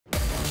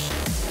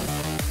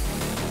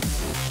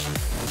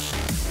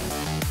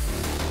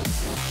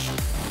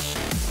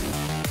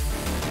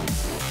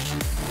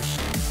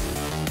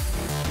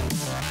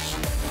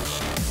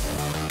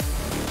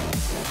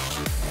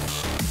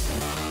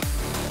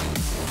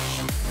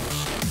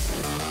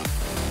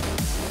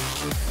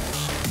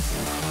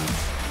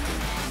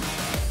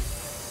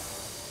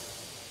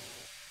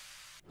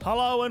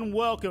Hello and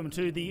welcome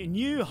to the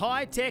new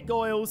Hi-Tec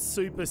Oils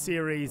Super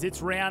Series. It's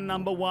round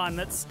number 1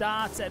 that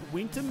starts at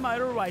Winton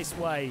Motor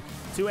Raceway,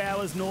 2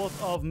 hours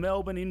north of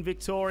Melbourne in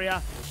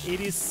Victoria.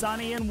 It is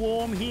sunny and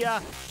warm here,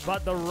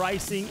 but the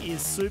racing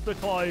is super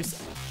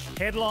close.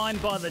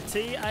 Headlined by the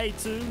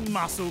TA2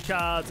 muscle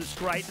cars. It's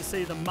great to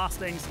see the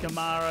Mustangs,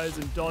 Camaros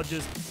and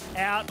Dodgers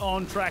out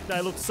on track.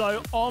 They look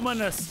so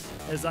ominous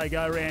as they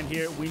go around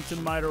here at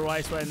Winton Motor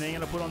Raceway, and they're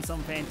going to put on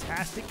some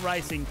fantastic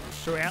racing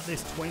throughout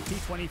this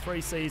 2023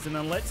 season.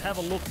 And let's have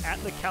a look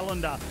at the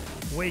calendar.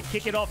 We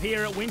kick it off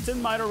here at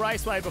Winton Motor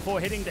Raceway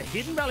before heading to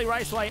Hidden Valley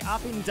Raceway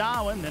up in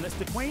Darwin. Then it's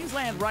the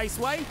Queensland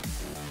Raceway.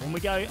 Then we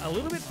go a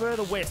little bit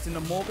further west into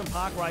Morgan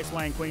Park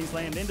Raceway in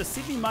Queensland, then to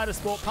Sydney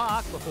Motorsport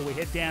Park before we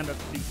head down to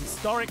the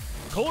historic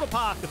Calder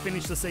Park to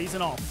finish the season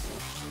off.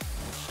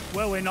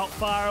 Well, we're not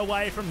far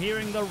away from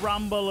hearing the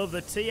rumble of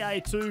the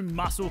TA2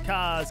 muscle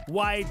cars.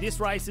 Wade,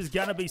 this race is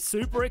going to be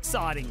super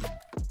exciting.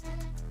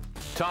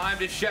 Time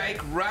to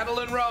shake, rattle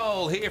and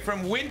roll here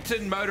from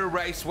Winton Motor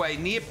Raceway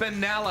near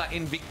Benalla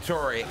in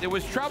Victoria. There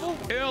was trouble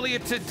earlier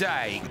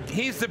today.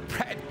 Here's the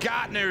Brad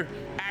Gardner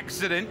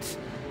accident.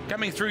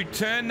 Coming through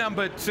turn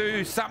number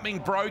 2, something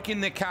broke in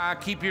the car.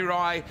 Keep your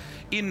eye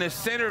in the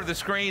center of the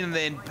screen, and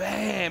then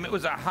bam, it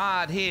was a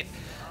hard hit.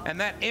 And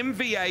that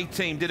MVA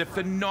team did a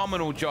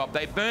phenomenal job.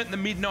 They burnt the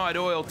midnight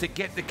oil to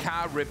get the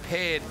car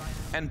repaired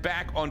and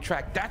back on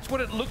track. That's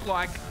what it looked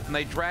like, and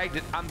they dragged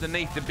it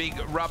underneath the big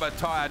rubber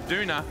tyre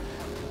Duna,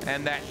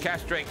 and that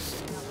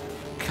Castrex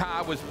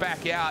car was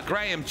back out.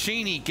 Graham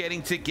Cheney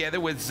getting together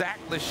with Zach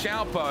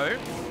LaChalpo.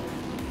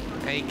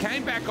 And he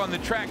came back on the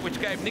track,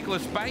 which gave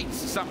Nicholas Bates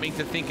something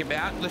to think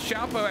about.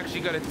 LaChalpo actually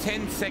got a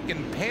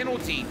 10-second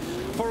penalty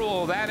for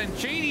all that, and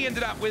Cheney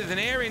ended up with an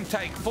air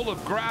intake full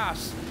of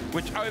grass,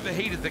 which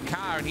overheated the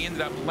car, and he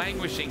ended up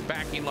languishing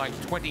back in like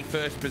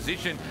 21st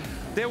position.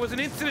 There was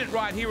an incident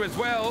right here as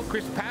well.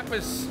 Chris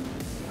Pappas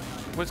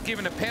was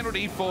given a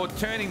penalty for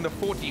turning the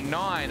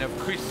 49 of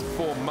Chris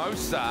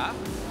Formosa.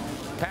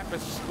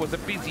 Pappas was a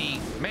busy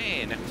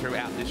man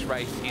throughout this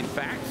race, in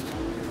fact.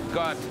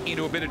 Got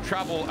into a bit of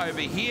trouble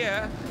over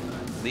here.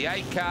 The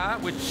 8 car,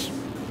 which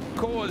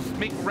caused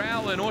Mick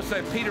Rowell and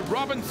also Peter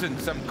Robinson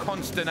some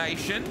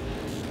consternation,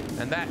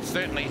 and that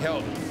certainly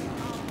helped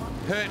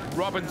hurt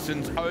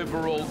Robinson's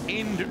overall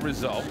end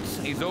results.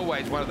 He's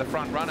always one of the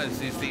front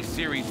runners, is the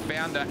series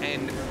founder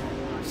and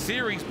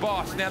series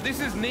boss. Now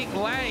this is Nick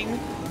Lang,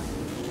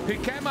 who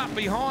came up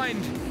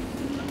behind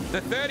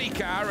the 30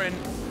 car and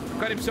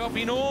got himself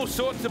in all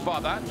sorts of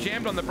bother,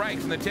 jammed on the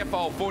brakes in the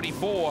Tefol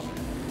 44,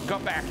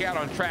 got back out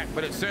on track,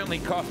 but it certainly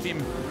cost him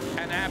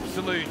an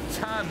absolute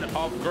ton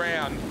of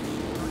ground.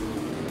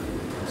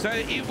 So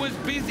it was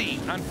busy,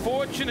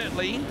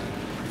 unfortunately,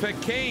 for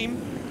Keem,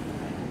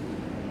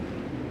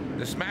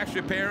 the smash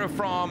repairer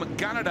from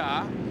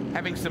Gunnedah,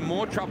 having some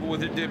more trouble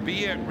with a De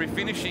Beer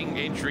refinishing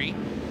entry,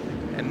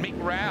 and Mick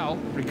Rowell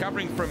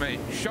recovering from a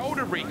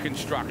shoulder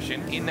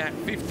reconstruction in that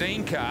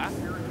 15 car.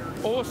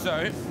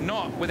 Also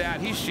not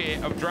without his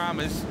share of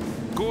dramas.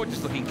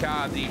 Gorgeous looking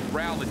car, the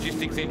Rowell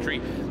Logistics entry.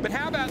 But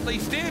how about Lee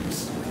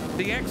Stibbs,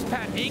 the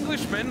expat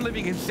Englishman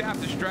living in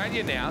South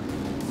Australia now,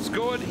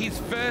 scored his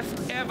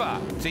first ever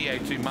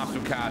TA2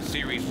 Muscle Car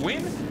Series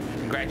win.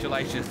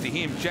 Congratulations to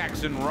him.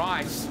 Jackson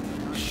Rice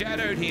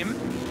shadowed him.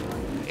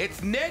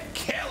 It's Ned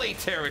Kelly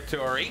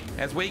territory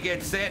as we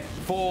get set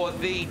for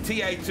the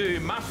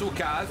TA2 Muscle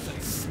Cars.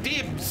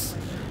 Stibbs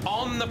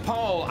on the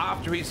pole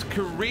after his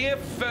career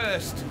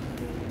first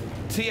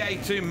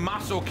TA2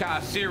 Muscle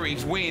Car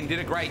Series win. Did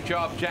a great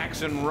job.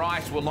 Jackson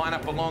Rice will line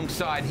up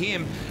alongside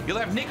him. You'll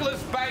have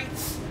Nicholas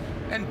Bates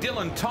and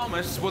Dylan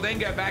Thomas. We'll then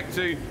go back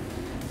to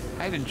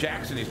Hayden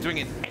Jackson, who's doing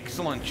an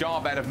excellent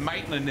job out of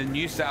Maitland in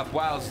New South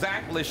Wales.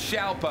 Zach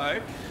LaChalpo.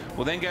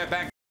 We'll then go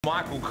back to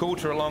Michael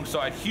Coulter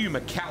alongside Hugh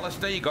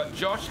McAllister. You got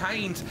Josh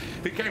Haynes,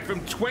 who came from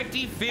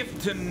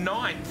 25th to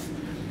 9th.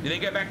 You then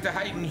go back to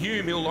Hayden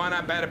Hume. He'll line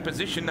up out of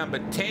position number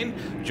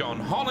 10. John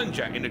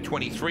Hollinger in a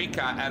 23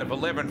 car out of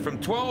 11. From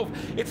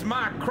 12, it's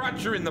Mark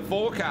Crutcher in the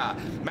 4 car.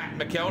 Matt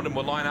McKeldin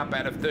will line up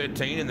out of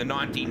 13 in the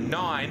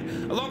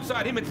 99.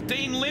 Alongside him, it's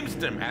Dean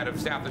Limston out of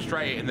South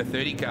Australia in the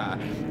 30 car.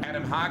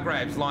 Adam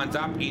Hargraves lines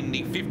up in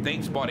the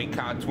 15th spot in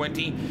car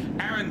 20.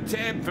 Aaron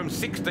Tebb from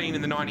 16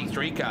 in the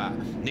 93 car.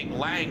 Nick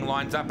Lang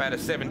lines up out of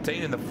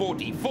 17 in the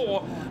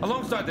 44.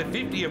 Alongside the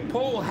 50 of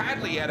Paul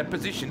Hadley out of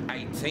position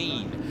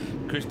 18.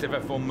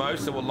 Christopher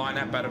Formosa will line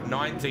up out of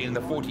 19 in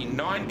the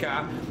 49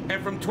 car.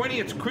 And from 20,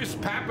 it's Chris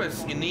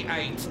Pappas in the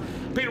 8.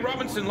 Peter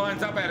Robinson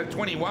lines up out of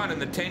 21 in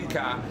the 10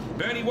 car.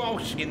 Bernie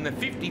Walsh in the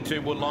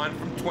 52 will line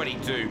from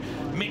 22.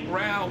 Mick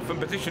Rowell from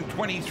position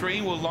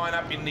 23 will line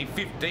up in the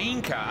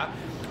 15 car.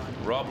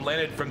 Rob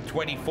Leonard from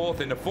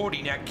 24th in the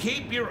 40. Now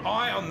keep your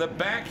eye on the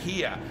back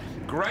here.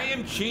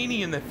 Graham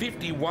Cheney in the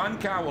 51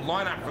 car will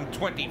line up from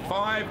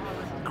 25.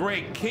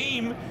 Greg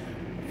Keem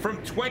from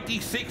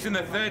 26 in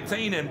the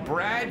 13, and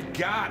Brad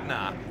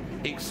Gardner.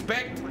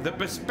 Expect the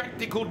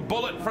bespectacled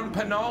bullet from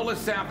Penola,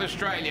 South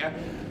Australia,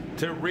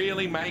 to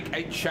really make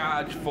a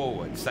charge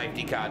forward.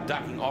 Safety car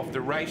ducking off the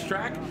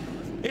racetrack.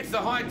 It's the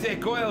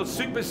Hi-Tec Oils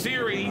Super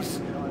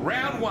Series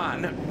Round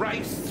 1,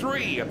 race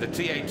 3 of the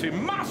TA2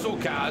 muscle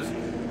cars,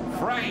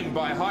 framed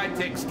by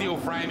Hi-Tec steel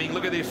framing.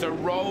 Look at this, a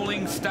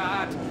rolling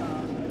start.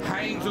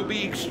 Haynes will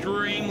be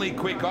extremely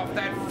quick off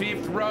that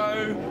 5th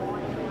row,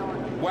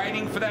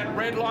 waiting for that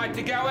red light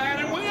to go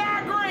out, and we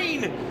are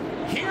green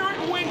here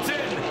at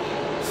Winton.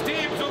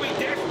 Stibbs will be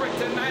desperate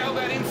to nail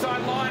that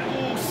inside line.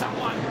 Oh,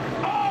 someone.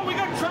 Oh, we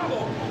got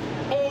trouble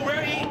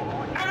already,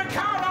 and a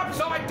car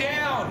upside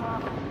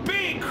down.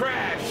 Big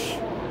crash.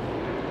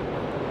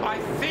 I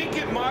think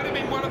it might have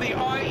been one of the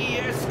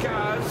IES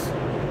cars.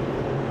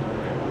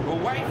 We'll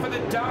wait for the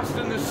dust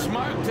and the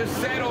smoke to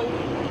settle.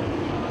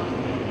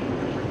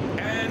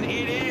 And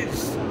it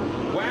is.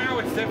 Wow,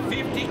 it's the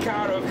 50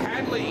 car of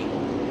Hadley.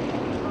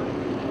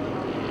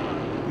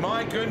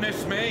 My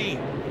goodness me.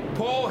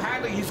 Paul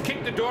Hadley, he's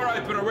kicked the door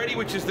open already,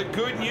 which is the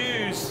good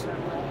news.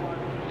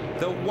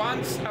 The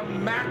once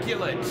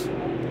immaculate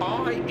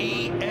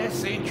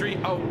IES entry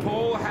of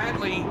Paul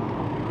Hadley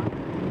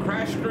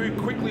crashed through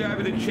quickly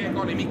over to check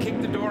on him. He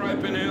kicked the door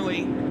open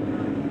early.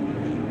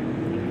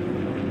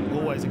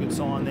 Always a good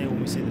sign there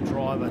when we see the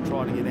driver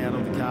try to get out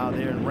of the car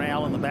there, and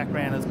Rowell in the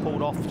background has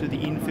pulled off to the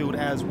infield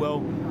as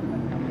well.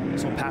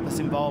 Saw Pappas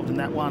involved in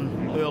that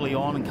one early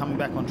on and coming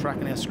back on track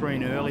in our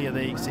screen earlier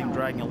there. You can see him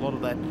dragging a lot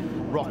of that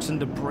rocks and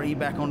debris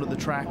back onto the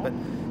track, but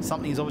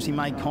something's obviously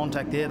made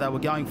contact there. They were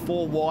going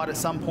 4 wide at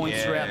some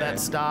points throughout that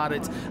start.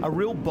 It's a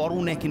real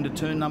bottleneck into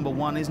turn number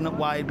 1, isn't it,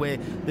 Wade, where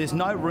there's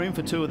no room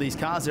for 2 of these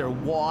cars. They're a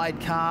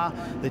wide car.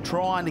 They're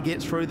trying to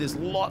get through. There's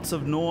lots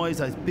of noise,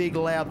 those big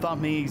loud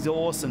thumping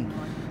exhausts, and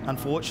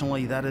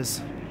unfortunately that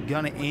is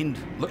going to end.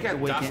 Look how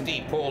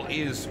dusty Paul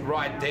is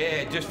right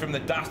there, just from the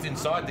dust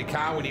inside the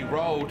car when he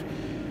rolled.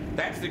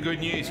 That's the good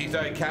news, he's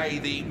okay.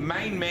 The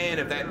main man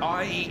of that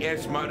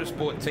IES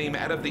motorsport team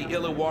out of the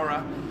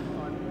Illawarra,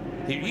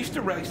 he used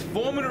to race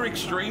Formula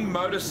Extreme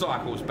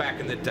motorcycles back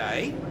in the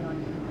day,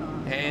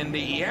 and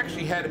he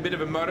actually had a bit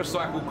of a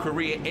motorcycle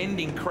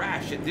career-ending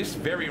crash at this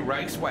very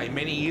raceway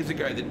many years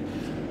ago that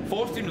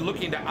forced him to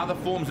look into other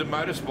forms of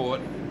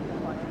motorsport.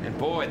 And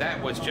boy,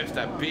 that was just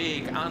a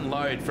big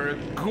unload for a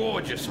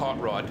gorgeous hot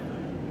rod.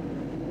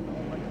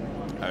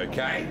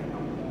 Okay.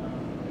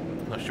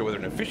 Not sure whether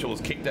an official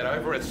has kicked that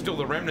over. It's still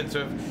the remnants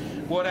of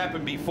what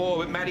happened before.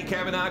 But Matty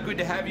Kavanagh, good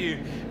to have you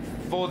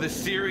for the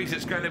series.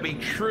 It's going to be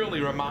truly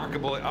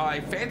remarkable.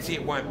 I fancy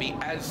it won't be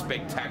as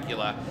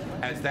spectacular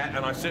as that,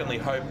 and I certainly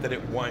hope that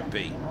it won't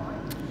be.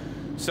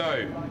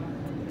 So,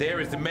 there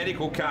is the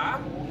medical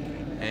car,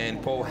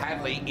 and Paul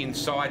Hadley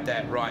inside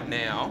that right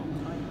now.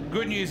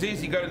 Good news is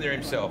he got in there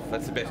himself.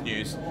 That's the best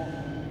news.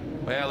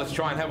 Well, let's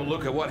try and have a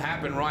look at what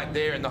happened right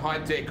there in the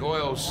Hi-Tec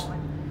Oils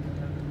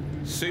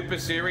Super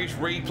Series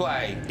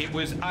replay. It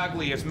was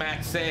ugly, as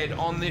Matt said,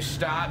 on this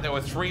start. There were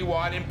 3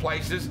 wide in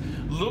places.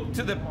 Look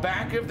to the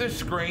back of the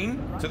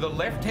screen, to the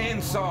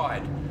left-hand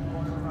side.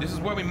 This is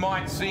where we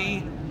might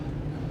see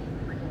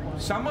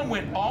someone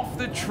went off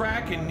the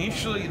track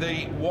initially,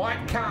 the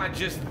white car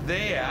just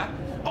there.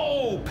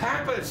 Oh,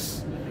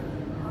 Pappas.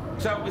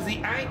 So it was the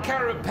 8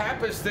 car of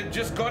Pappas that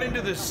just got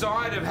into the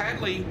side of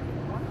Hadley.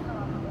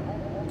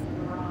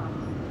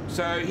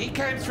 So he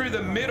came through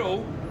the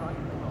middle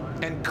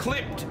and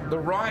clipped the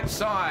right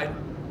side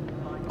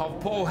of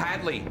Paul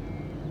Hadley.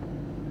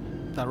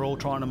 They were all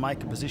trying to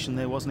make a position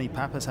there, wasn't he?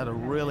 Pappas had a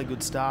really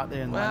good start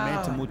there in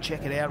momentum. We'll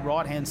check it out.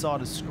 Right-hand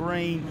side of the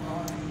screen.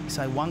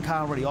 So 1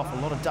 car already off,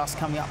 a lot of dust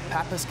coming up.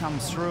 Pappas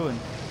comes through, and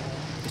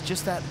it's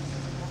just that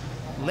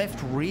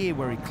left rear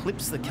where he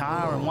clips the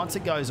car, and once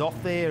it goes off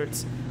there,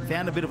 it's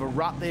found a bit of a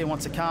rut there.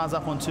 Once the car's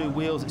up on 2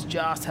 wheels, it's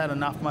just had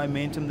enough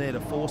momentum there to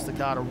force the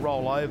car to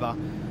roll over.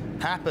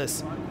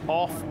 Pappas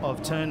off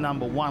of turn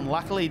number 1.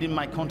 Luckily, he didn't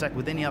make contact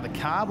with any other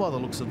car by the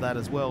looks of that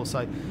as well.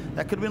 So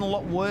that could have been a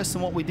lot worse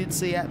than what we did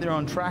see out there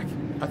on track.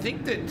 I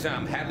think that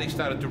Hadley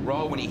started to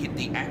roll when he hit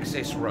the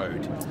access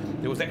road.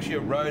 There was actually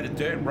a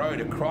dirt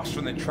road across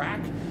from the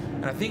track,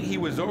 and I think he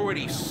was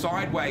already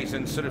sideways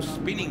and sort of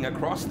spinning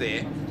across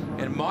there.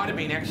 And it might have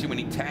been actually when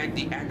he tagged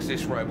the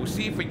access road. We'll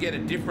see if we get a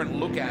different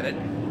look at it.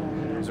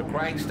 It was a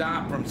great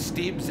start from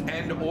Stibbs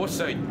and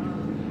also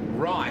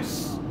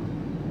Rice.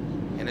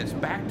 And it's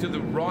back to the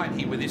right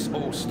here where this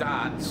all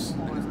starts.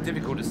 And it's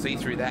difficult to see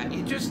through that.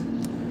 You just,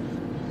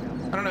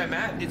 I don't know,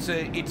 Matt, it's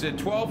a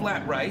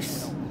 12-lap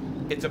race.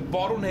 It's a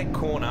bottleneck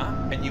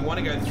corner, and you want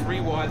to go 3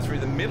 wide through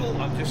the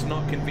middle. I'm just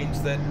not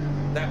convinced that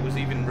that was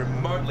even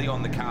remotely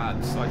on the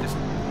cards. Let's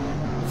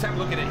have a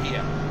look at it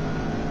here.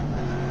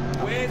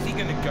 Where's he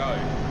going to go?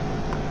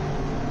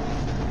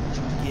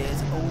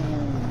 Yes,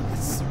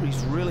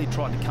 he's really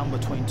tried to come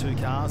between 2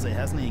 cars there,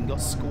 hasn't he? And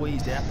got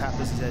squeezed out.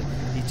 Pappas,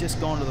 he's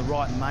just gone to the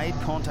right, made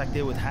contact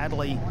there with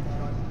Hadley.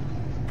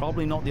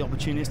 Probably not the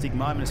opportunistic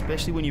moment,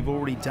 especially when you've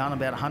already done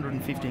about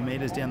 150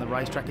 metres down the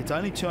racetrack. It's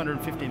only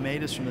 250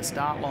 metres from the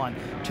start line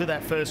to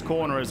that first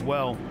corner as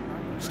well.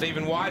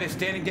 Stephen White is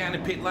standing down the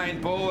pit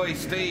lane. Boy,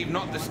 Steve,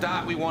 not the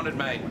start we wanted,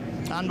 mate.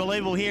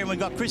 Unbelievable here, and we've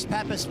got Chris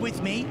Pappas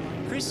with me.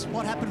 Chris,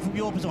 what happened from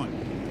your point?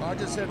 I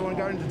just had one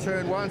going into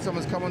turn 1.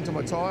 Someone's come onto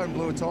my tyre and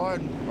blew a tyre,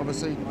 and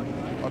obviously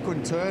I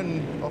couldn't turn,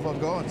 and off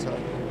I've gone. So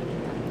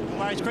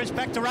worries, Chris.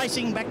 Back to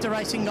racing,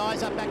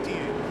 guys. Up back to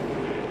you.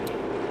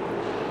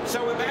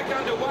 So we're back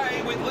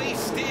underway with Lee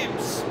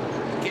Stibbs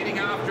getting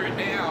after it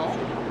now.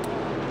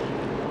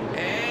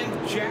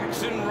 And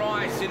Jackson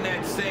Rice in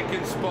that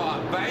second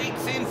spot.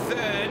 Bates in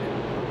third.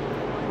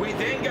 We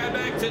then go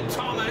back to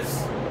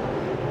Thomas.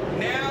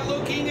 Now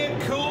looking at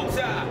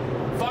Coulter.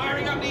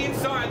 Firing up the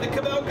inside, the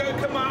Cabelco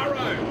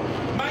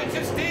Camaro. Makes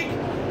a stick.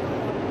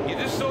 You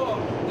just saw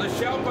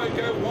LaChalpo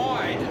go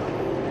wide.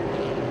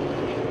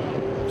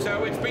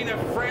 So it's been a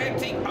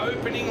frantic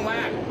opening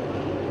lap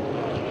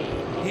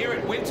here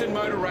at Winton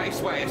Motor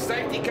Raceway. A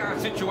safety car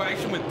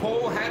situation with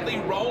Paul Hadley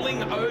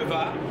rolling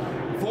over.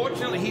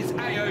 Fortunately, he's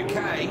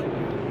A-OK.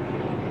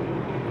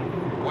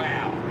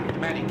 Wow.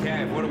 Matty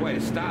Cav, what a way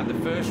to start the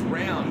first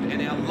round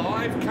and our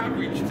live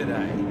coverage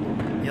today.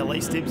 Yeah,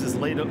 Lee Stibbs has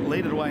led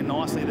it away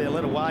nicely there,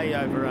 led away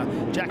over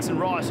Jackson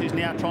Rice, who's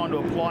now trying to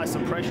apply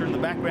some pressure in the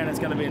background. It's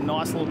going to be a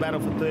nice little battle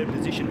for third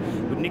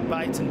position with Nick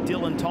Bates and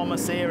Dylan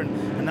Thomas there. And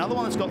another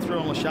one that's got through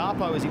on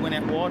LaChalpo as he went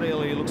out wide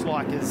earlier, looks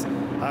like, as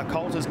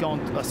Coulter's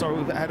gone,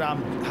 we've had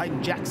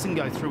Hayden Jackson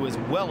go through as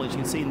well, as you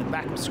can see in the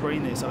back of the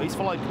screen there. So he's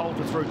followed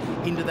Coulter through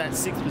into that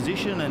 6th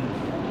position. And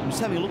I'm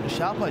just having a look,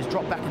 LaChalpo's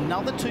dropped back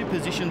another 2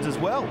 positions as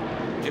well.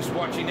 Just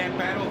watching that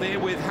battle there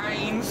with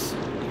Haynes.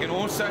 You can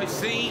also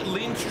see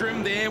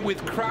Lindstrom there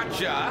with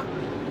Crutcher.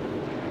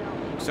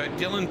 So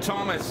Dylan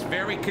Thomas,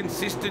 very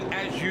consistent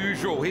as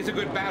usual. Here's a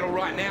good battle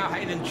right now,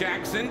 Hayden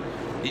Jackson.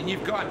 Then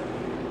you've got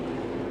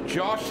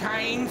Josh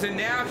Haynes and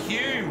now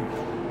Hume.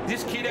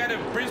 This kid out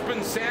of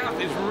Brisbane South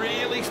is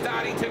really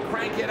starting to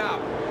crank it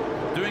up.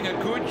 Doing a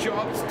good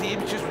job.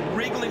 Stibbs just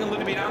wriggling a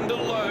little bit under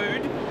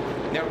load.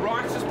 Now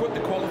Rice has put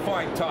the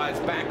qualifying tyres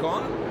back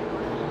on.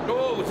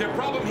 Oh, there's a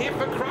problem here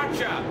for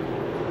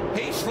Crutcher.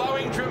 He's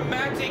slowing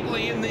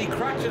dramatically in the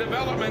Crutcher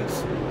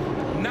developments.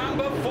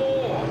 Number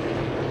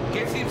 4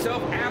 gets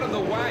himself out of the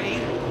way.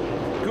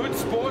 Good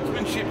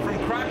sportsmanship from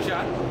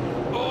Crutcher.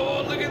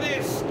 Oh, look at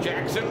this.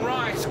 Jackson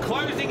Rice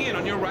closing in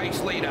on your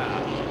race leader.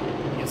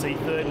 You can see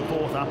 3rd and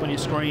 4th up on your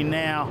screen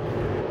now.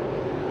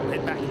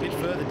 Head back a bit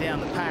further down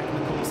the pack. And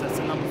of course, that's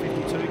the number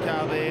 52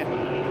 car there.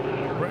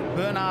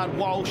 Bernard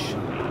Walsh.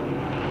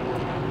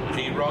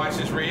 G. Rice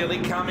is really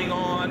coming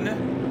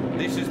on.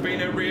 This has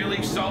been a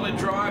really solid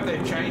drive.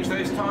 They've changed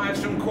those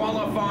tyres from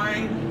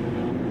qualifying.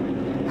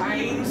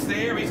 Haynes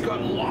there, he's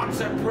got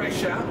lots of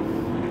pressure.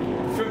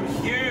 From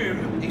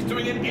Hume, he's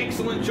doing an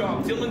excellent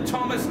job. Dylan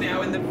Thomas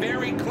now in the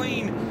very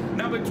clean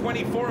number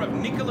 24 of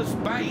Nicholas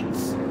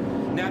Bates.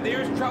 Now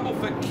there's trouble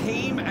for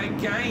Keem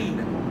again.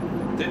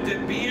 The De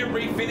Beer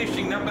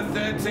refinishing number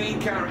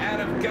 13 car out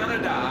of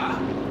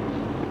Gunnedah.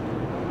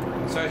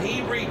 So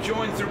he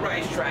rejoins the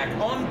racetrack.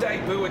 On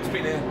debut, it's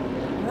been a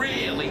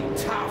really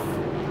tough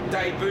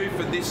debut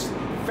for this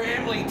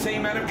family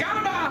team out of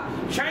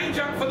Gunnedah. Change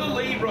up for the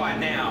lead right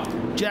now.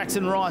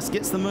 Jackson Rice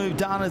gets the move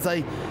done as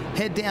they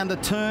head down to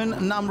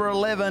turn number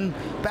 11.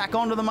 Back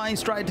onto the main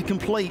straight to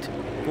complete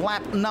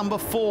lap number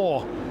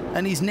 4.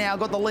 And he's now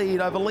got the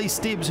lead over Lee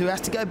Stibbs, who has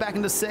to go back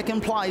into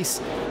 2nd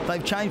place.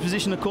 They've changed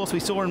position, of course.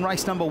 We saw in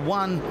race number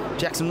 1,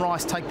 Jackson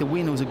Rice take the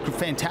win. It was a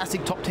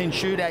fantastic top 10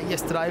 shootout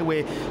yesterday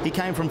where he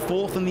came from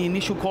 4th in the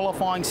initial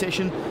qualifying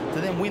session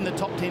to then win the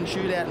top 10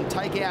 shootout and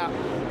take out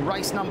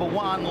race number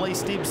 1. Lee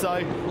Stibbs,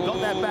 though,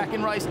 got that back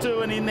in race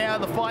 2, and in now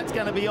the fight's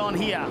going to be on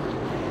here.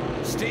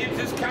 Stibbs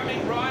is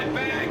coming right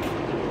back.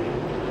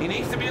 He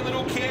needs to be a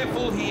little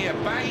careful here.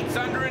 Bates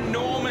under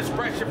enormous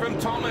pressure from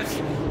Thomas.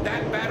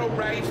 That battle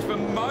raged for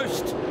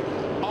most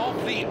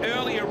of the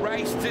earlier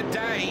race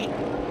today.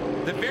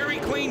 The very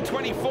clean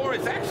 24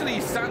 is actually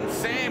his son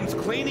Sam's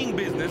cleaning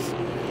business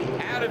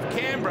out of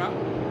Canberra.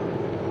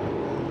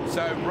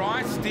 So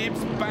Rice,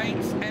 Stibbs,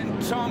 Bates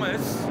and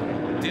Thomas.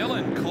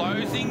 Dylan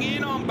closing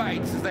in on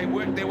Bates as they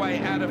work their way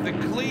out of the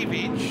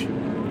cleavage.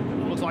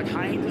 Looks like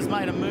Haynes has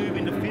made a move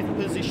into 5th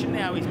position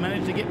now. He's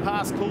managed to get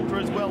past Coulter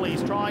as well.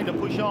 He's trying to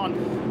push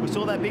on. We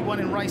saw that big one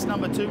in race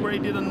number 2 where he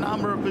did a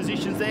number of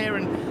positions there,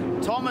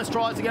 and Thomas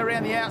tries to go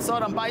around the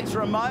outside on Bates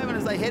for a moment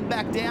as they head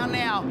back down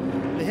now.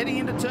 They're heading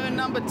into turn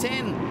number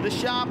 10, the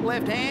sharp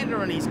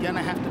left-hander, and he's going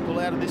to have to pull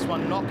out of this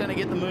one. Not going to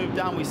get the move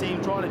done. We see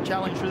him try to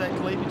challenge through that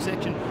cleavage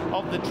section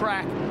of the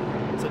track.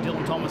 So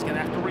Dylan Thomas going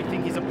to have to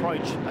rethink his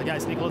approach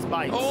against Nicholas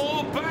Bates.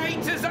 Oh,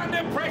 Bates is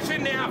under pressure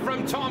now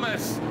from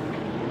Thomas.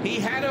 He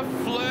had a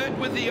flirt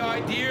with the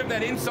idea of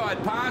that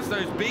inside pass,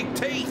 those big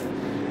teeth.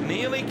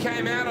 Nearly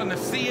came out on the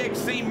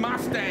CXC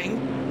Mustang.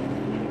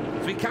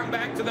 As we come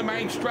back to the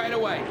main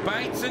straightaway,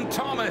 Bates and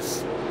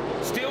Thomas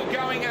still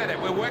going at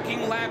it. We're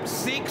working lap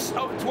 6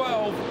 of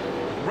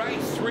 12.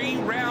 Race 3,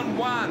 round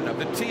 1 of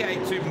the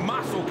TA2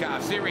 Muscle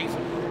Car Series,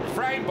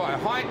 framed by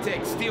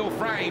Hi-Tec steel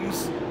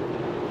frames.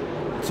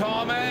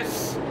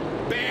 Thomas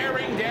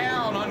bearing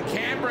down on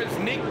Canberra's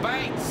Nick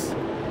Bates.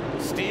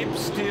 Stibbs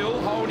still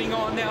holding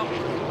on. Now,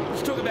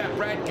 let's talk about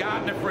Brad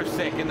Gardner for a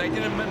second. They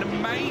did an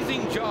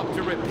amazing job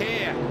to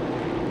repair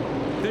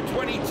the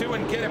 22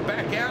 and get it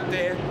back out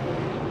there.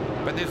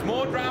 But there's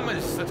more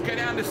dramas. Let's go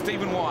down to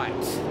Stephen White.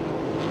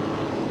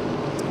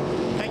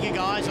 Thank you, you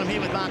guys. I'm here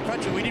with Mark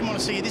Crutchell. We didn't want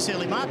to see you this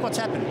early. Mark, what's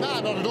happened?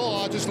 No, not at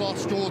all. I just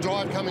lost all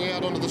drive coming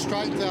out onto the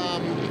straight. I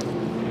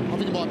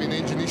think it might be an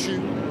engine issue.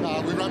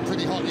 We run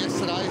pretty hot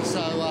yesterday,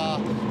 so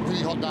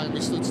pretty hot day, and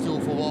we stood still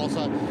for a while.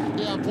 So,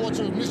 yeah,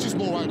 unfortunately, I was just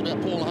more worried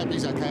about Paul. I hope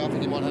he's okay. I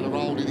think he might have had a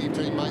roll with your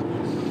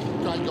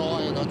teammate. Great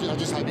guy, and I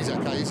just hope he's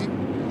okay, is he?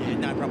 Yeah,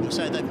 no problem.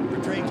 So they've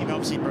retrieved him,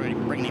 obviously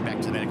bringing him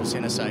back to the medical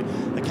centre. So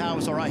the car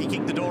was all right. He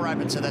kicked the door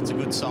open, so that's a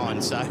good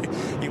sign. So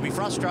he'll be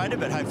frustrated,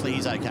 but hopefully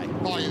he's okay.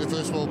 Oh, yeah, the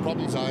first world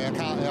problems, our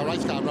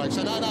race car break.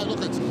 So, no,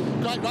 look, it's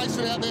great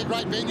racing out there,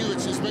 great venue.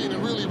 It's just been a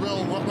really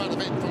well-run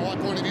event from my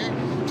point of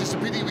view. Just a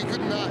pity we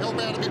couldn't help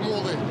out a bit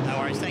more there. No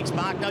worries. Thanks,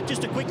 Mark. Now,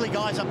 just quickly,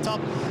 guys, up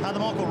top, the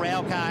Michael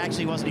Rao car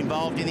actually wasn't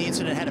involved in the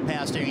incident, had a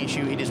power steering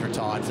issue. He just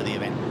retired for the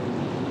event.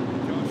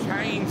 Josh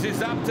Haynes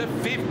is up to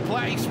 5th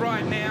place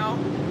right now.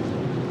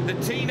 The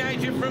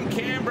teenager from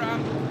Canberra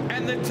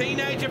and the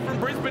teenager from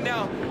Brisbane.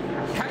 Now,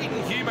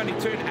 Hayden Hume only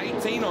turned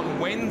 18 on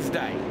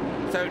Wednesday.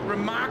 So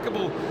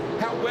remarkable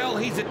how well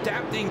he's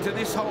adapting to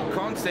this whole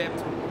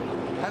concept.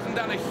 Hasn't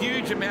done a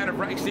huge amount of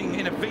racing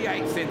in a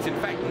V8 sense. In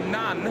fact,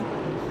 none.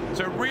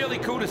 So really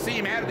cool to see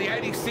him out of the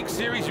 86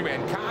 series. He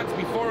ran cards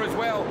before as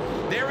well.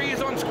 There he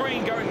is on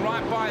screen going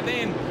right by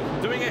then.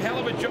 Doing a hell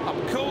of a job.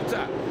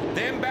 Coulter.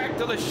 Then back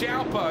to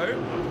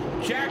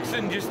Lachaupo.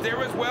 Jackson just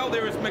there as well.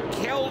 There is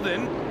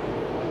McKeldin,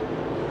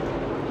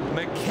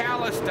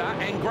 McAllister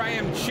and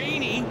Graham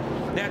Cheney.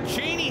 Now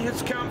Cheney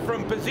has come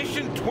from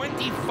position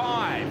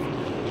 25.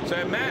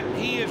 So Matt,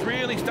 he is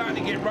really starting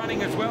to get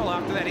running as well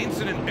after that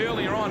incident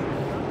earlier on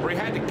where he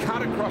had to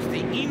cut across the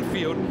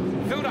infield,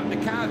 filled up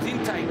the car's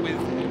intake with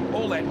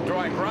all that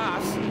dry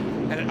grass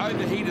and it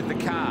overheated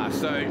the car.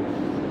 So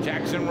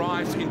Jackson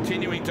Rice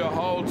continuing to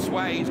hold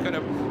sway. He's got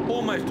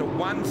almost a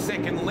 1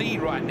 second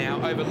lead right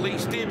now over Lee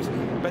Stibbs.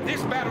 But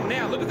this battle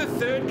now, look at the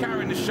third car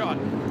in the shot.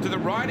 To the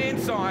right-hand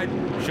side,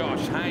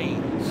 Josh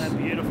Haynes. That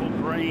beautiful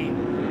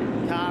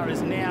green car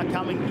is now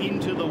coming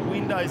into the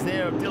windows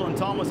there of Dylan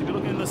Thomas. If you're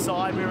looking in the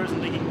side mirrors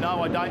and thinking,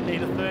 no, I don't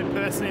need a third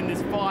person in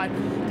this fight,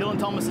 Dylan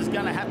Thomas is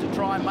going to have to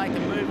try and make a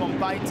move on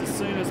Bates as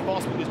soon as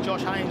possible because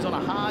Josh Haynes on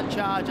a hard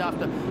charge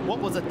after what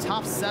was a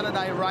tough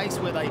Saturday race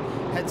where they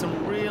had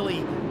some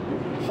really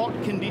hot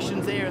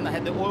conditions there and they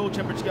had the oil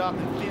temperature go up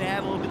and thin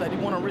out a little bit. They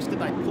didn't want to risk it.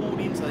 They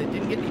pulled in, so they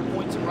didn't get any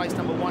points in race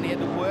number 1. He had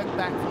to work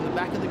back from the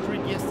back of the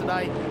grid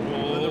yesterday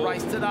for the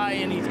race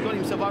today, and he's got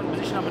himself up in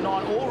position number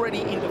 9,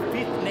 already into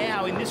 5th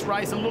now in this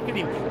race. And look at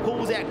him,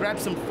 pulls out,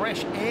 grabs some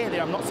fresh air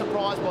there. I'm not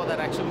surprised by that,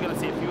 actually. We're going to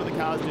see a few of the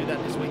cars do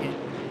that this weekend.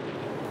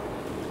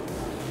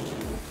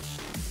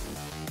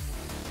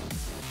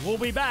 We'll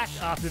be back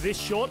after this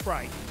short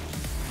break.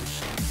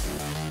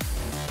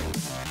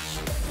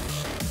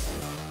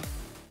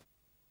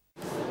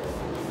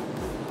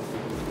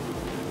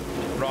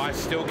 Rice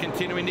still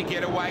continuing to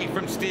get away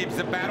from Stibbs.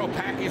 The battle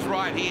pack is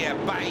right here.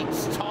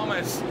 Bates,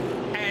 Thomas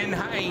and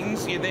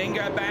Haynes. You then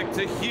go back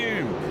to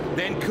Hume,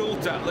 then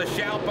Coulter,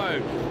 Lachaupo,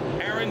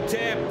 Aaron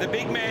Tebb, the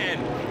big man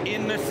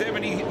in the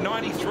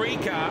 93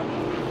 car.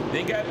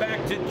 Then go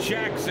back to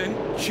Jackson.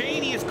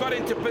 Cheney has got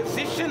into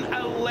position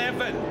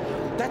 11.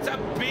 That's a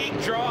big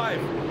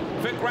drive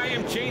for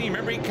Graham Cheney.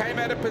 Remember, he came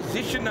out of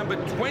position number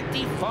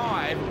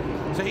 25.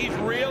 So he's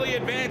really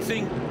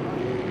advancing.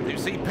 You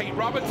see Pete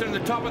Robinson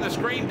at the top of the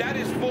screen. That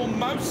is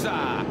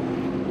Formosa.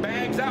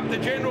 Bags up the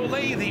General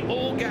Lee, the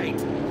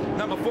Allgate,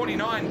 number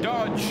 49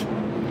 Dodge.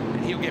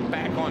 And he'll get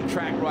back on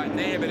track right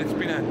there, but it's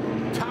been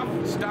a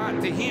tough start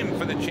to him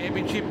for the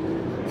championship.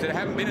 So I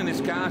haven't been in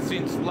this car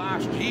since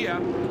last year.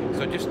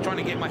 So just trying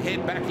to get my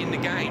head back in the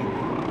game.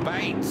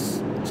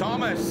 Bates,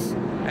 Thomas,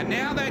 and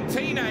now that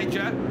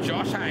teenager,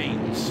 Josh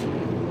Haynes.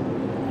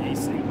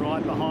 He's sitting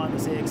right behind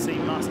the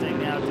CXC Mustang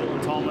now,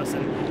 Dylan Thomas.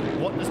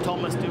 And what does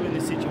Thomas do in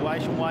this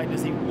situation, Wade?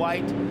 Does he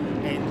wait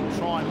and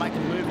try and make a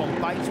move on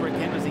Bates,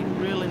 Reckon? Does he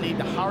really need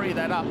to hurry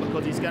that up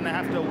because he's going to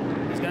have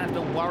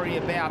to worry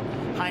about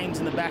Haynes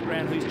in the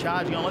background who's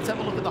charging on? Let's have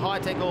a look at the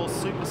Hi-Tec Oil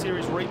Super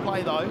Series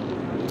replay though.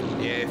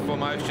 Yeah,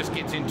 Formose just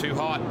gets in too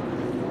hot.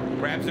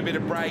 Grabs a bit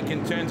of brake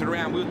and turns it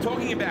around. We were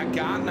talking about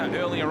Gardner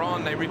earlier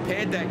on. They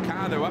repaired that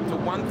car. They were up to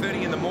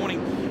 1:30 in the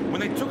morning. When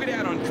they took it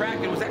out on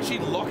track, it was actually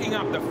locking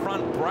up the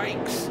front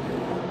brakes.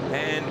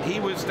 And he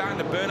was starting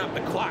to burn up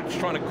the clutch,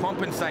 trying to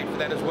compensate for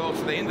that as well.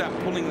 So they ended up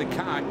pulling the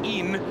car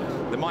in.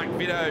 The Mike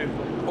Vito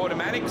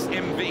Automatics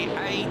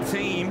MVA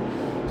team.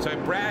 So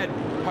Brad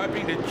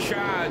hoping to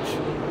charge.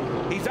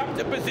 He's up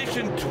to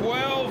position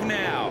 12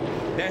 now.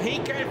 Now he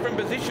came from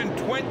position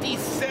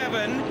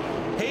 27.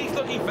 He's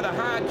looking for the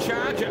Hard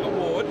Charger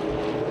Award.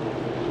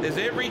 There's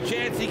every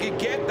chance he could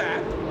get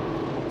that.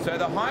 So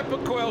the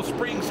Hypercoil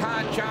Springs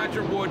Hard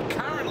Charger Award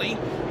currently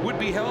would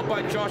be held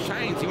by Josh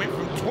Haynes. He went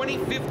from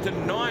 25th to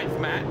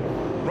 9th, Matt.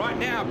 Right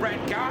now,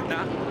 Brad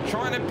Gardner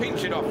trying to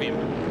pinch it off him.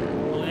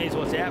 Well, here's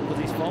what's out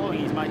because he's following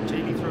his mate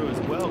Cheney through as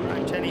well.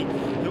 Graham Cheney,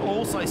 who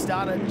also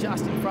started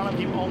just in front of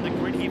him on the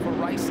grid here for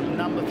race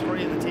number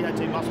 3 of the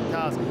TA2 muscle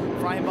cars,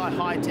 framed by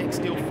Hi-Tec,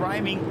 still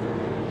framing.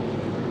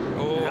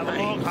 Oh, have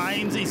a look,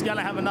 Haynes, he's going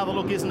to have another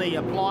look, isn't he?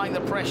 Applying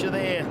the pressure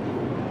there.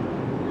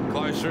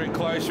 Close Closer and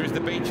closer as the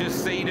Beaches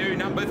Sea-Doo,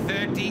 number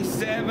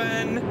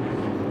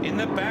 37. In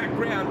the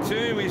background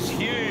too is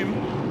Hume,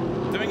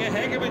 doing a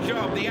heck of a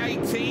job, the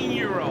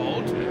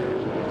 18-year-old.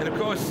 And of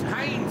course,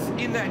 Haynes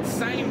in that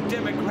same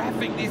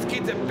demographic. These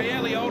kids are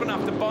barely old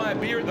enough to buy a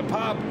beer at the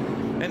pub.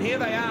 And here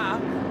they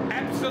are,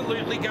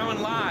 absolutely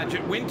going large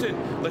at Winton.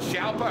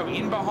 LaChalpo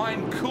in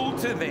behind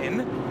Coulter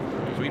then.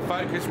 As we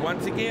focus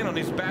once again on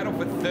this battle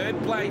for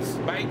third place.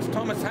 Bates,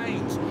 Thomas,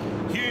 Haynes,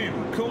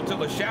 Hume, Coulter,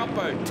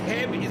 LaChalpo.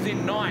 Tebb is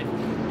in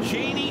 9th.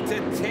 Cheney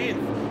to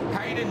 10th.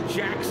 Hayden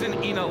Jackson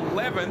in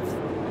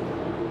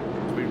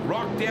 11th. As we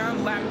rock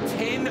down lap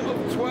 10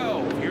 of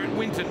 12 here at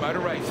Winton Motor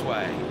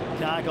Raceway.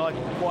 Can't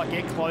quite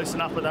get close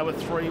enough, but they were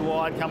 3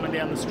 wide coming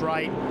down the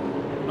straight.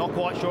 Not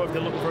quite sure if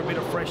they're looking for a bit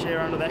of fresh air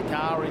under that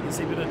car, or you can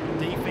see a bit of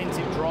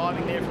defensive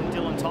driving there from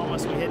Dylan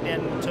Thomas. We head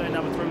down turn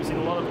number 3. We've seen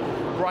a lot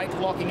of brake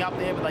locking up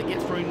there, but they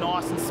get through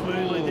nice and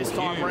smoothly this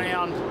time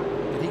round.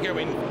 Did he go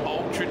in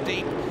ultra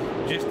deep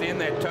just in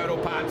that Total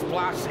Parts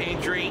Plus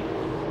entry?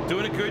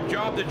 Doing a good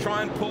job to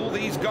try and pull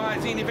these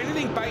guys in. If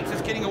anything, Bates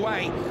is getting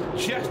away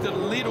just a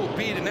little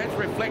bit, and that's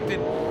reflected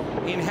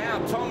in how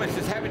Thomas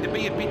is having to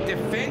be a bit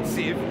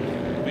defensive.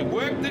 We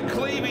work the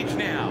cleavage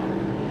now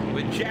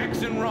with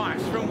Jackson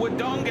Rice from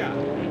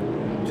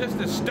Wodonga. Just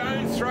a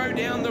stone's throw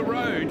down the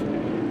road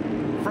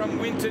from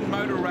Winton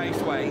Motor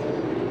Raceway.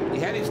 He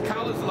had his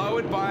colours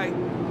lowered by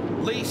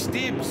Lee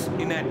Stibbs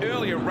in that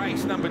earlier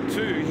race, number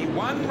 2. He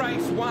won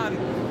race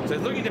 1, so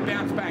he's looking to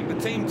bounce back. The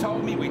team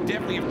told me we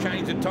definitely have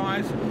changed the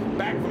tyres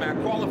back from our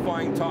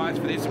qualifying tyres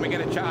for this, and we're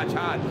going to charge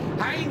hard.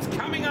 Haynes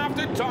coming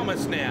after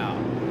Thomas now.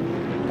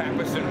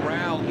 Pappas and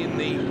Rowell in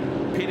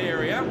the pit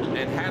area,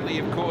 and Hadley,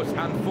 of course,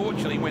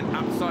 unfortunately went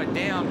upside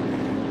down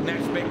in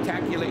that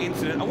spectacular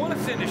incident. I want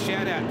to send a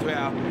shout out to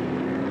our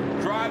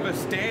driver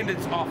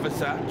standards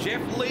officer,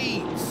 Jeff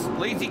Leeds.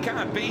 Leeds, he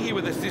can't be here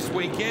with us this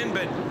weekend,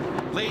 but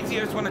Leeds, I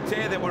just want to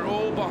tell you that we're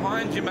all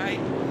behind you, mate.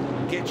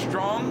 Get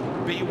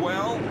strong, be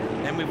well,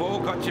 and we've all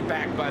got your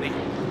back, buddy.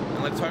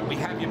 And let's hope we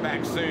have you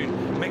back soon.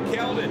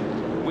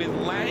 McKeldin with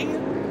Lang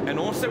and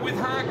also with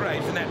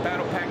Hargraves in that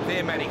battle pack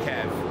there, Matty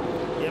Cav.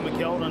 Yeah,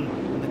 McKeldin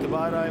and the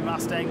Camaros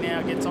Mustang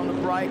now gets on the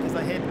brake as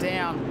they head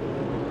down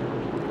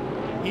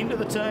into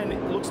the turn.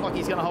 It looks like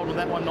he's going to hold on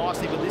that one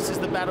nicely, but this is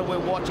the battle we're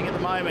watching at the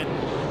moment.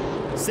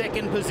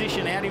 Second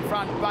position out in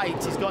front,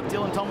 Bates. He's got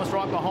Dylan Thomas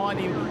right behind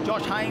him.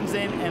 Josh Haynes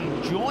then,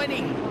 and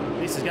joining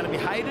this is going to be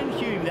Hayden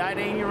Hume, the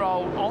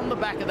 18-year-old, on the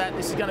back of that.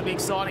 This is going to be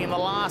exciting in the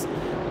last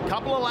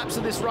couple of laps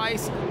of this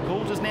race.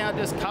 Coulter's now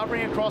just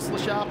covering across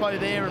LaChalpo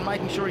there and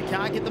making sure he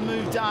can't get the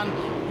move done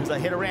as they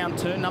head around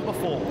turn number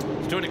 4.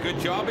 He's doing a good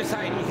job, is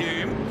Hayden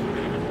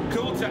Hume.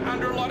 Coulter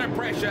under a lot of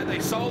pressure. They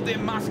sold their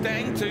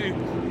Mustang to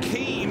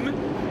Keem,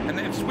 and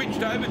they've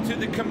switched over to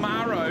the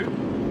Camaro,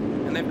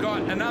 and they've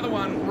got another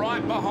one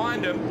right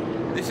behind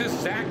him. This is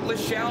Zach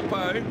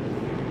LaChalpo.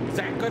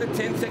 Zach got a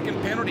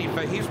 10-second penalty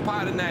for his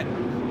part in that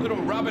little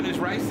rub in his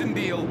racing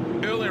deal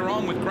earlier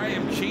on with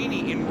Graham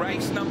Cheney in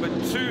race number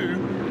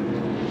 2.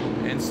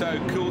 And so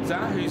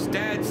Coulter, whose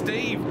dad,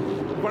 Steve,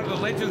 one of the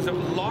legends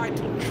of light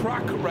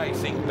truck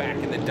racing back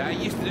in the day,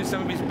 used to do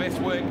some of his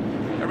best work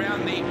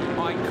around the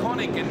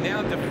iconic and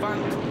now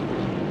defunct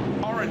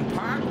Oran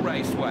Park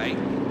Raceway.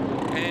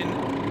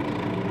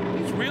 And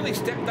he's really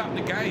stepped up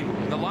the game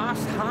in the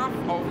last half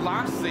of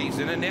last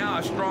season, and now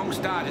a strong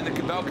start in the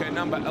Cabelco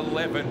number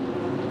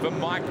 11 for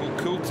Michael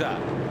Coulter.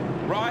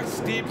 Rice,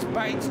 Stibbs,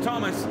 Bates,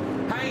 Thomas,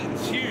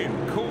 Haynes,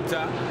 Hume,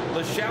 Coulter,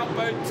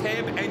 LaChalpo,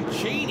 Tebb, and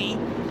Cheney,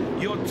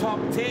 your top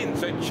 10.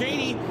 So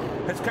Cheney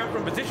has come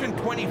from position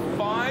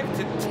 25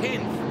 to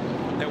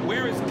 10th. Now,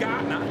 where is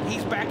Gardner?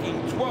 He's back in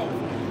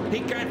 12th. He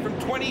came from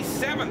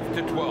 27th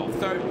to 12th.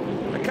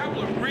 So a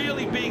couple of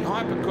really big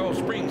Hypercoil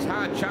Springs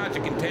hard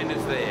charger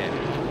contenders there.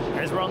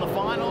 As we're on the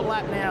final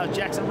lap now,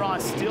 Jackson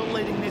Rice still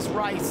leading this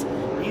race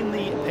in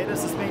the pedal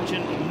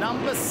suspension.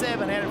 Number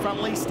 7 out in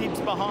front, Lee Stibbs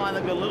behind.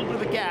 They've got a little bit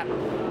of a gap.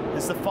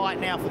 It's the fight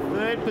now for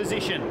third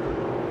position.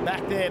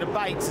 Back there to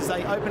Bates as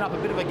they open up a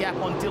bit of a gap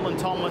on Dylan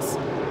Thomas.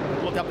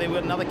 Look up there, we've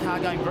got another car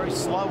going very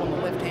slow on the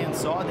left-hand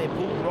side. They're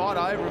pulled right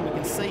over, and we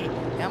can see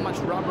how much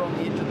rubber on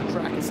the edge of the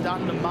track is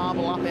starting to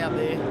marble up out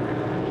there.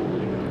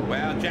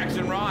 Well,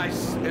 Jackson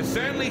Rice has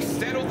certainly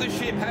settled the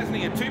ship, hasn't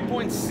he? A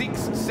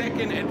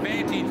 2.6-second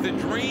advantage. The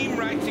Dream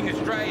Racing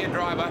Australia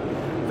driver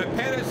for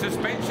pedal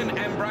suspension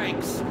and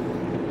brakes.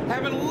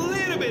 Having a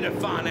little bit of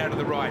fun out of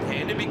the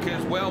right-hander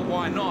because, well,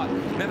 why not?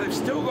 Now, they've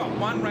still got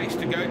one race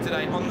to go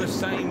today on the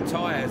same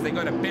tyres. They've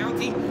got a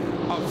bounty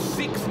of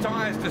 6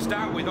 tyres to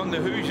start with on the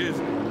Hoosiers.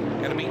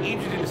 It'll be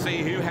interesting to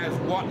see who has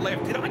what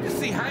left. Did I just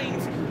see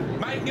Haynes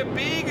making a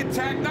big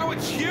attack? No,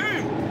 it's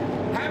Hume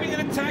having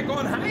an attack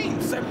on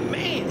Haynes. So,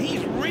 man,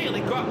 he's really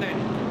got that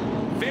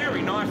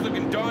very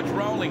nice-looking Dodge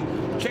rolling.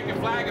 Checker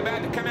flag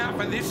about to come out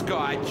for this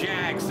guy,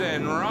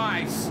 Jackson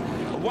Rice.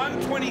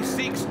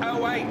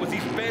 1:26.08 was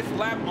his best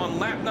lap on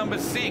lap number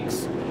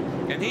 6.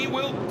 And he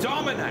will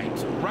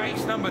dominate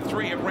race number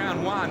 3 of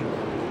round 1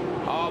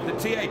 of the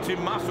TA2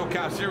 Muscle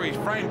Car Series,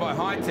 framed by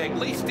Hi-Tec.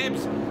 Lee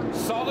Stibbs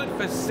solid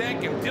for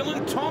second.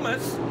 Dylan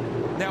Thomas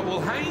Now,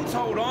 will Haynes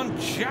hold on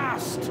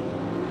just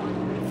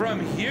from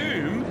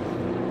Hume?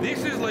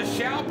 This is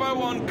LaChalpo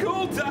on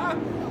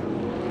Coulter.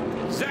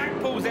 Zach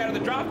pulls out of the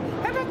draft.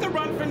 How about the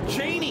run from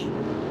Cheney?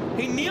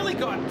 He nearly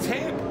got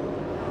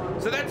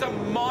Teb. So that's a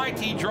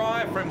mighty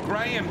drive from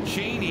Graham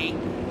Cheney.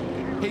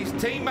 His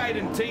teammate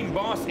and team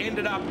boss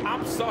ended up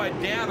upside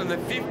down in the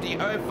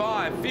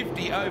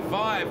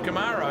 50.05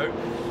 Camaro.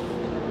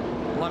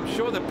 Well, I'm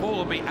sure that Paul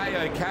will be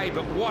A-OK,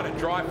 but what a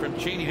drive from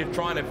Cheney to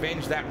try and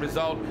avenge that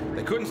result.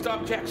 They couldn't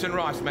stop Jackson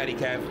Rice, Matty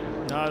Cav.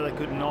 No, they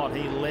could not.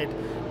 He led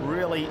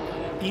really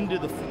into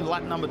the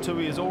lap number 2.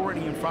 He was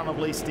already in front of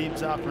Lee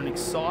Stibbs after an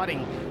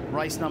exciting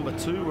race number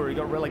 2 where he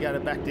got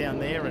relegated back down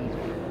there. And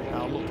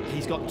look,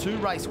 he's got 2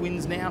 race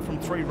wins now from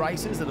 3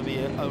 races. It'll be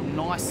a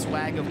nice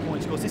swag of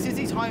points. Of course, this is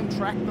his home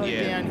track though,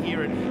 down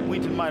here at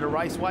Winton Motor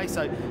Raceway,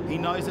 so he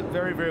knows it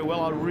very, very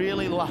well. I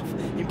really love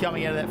him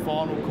coming out of that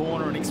final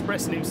corner and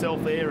expressing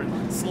himself there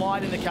and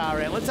sliding the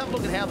car out. Let's have a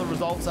look at how the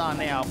results are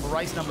now for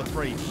race number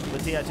 3. The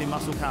TA2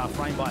 muscle car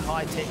framed by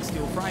Hi-Tec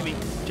steel framing.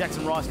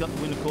 Jackson Rice got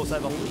the win, of course,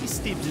 over Lee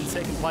Stibbs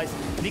in 2nd place.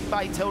 Nick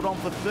Bates held on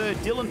for 3rd.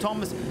 Dylan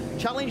Thomas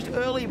challenged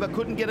early but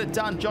couldn't get it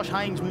done. Josh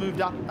Haynes moved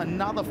up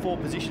another 4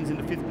 positions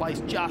into 5th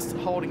place, just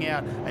holding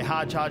out a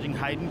hard-charging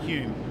Hayden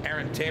Hume.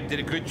 Aaron Tebb did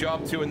a good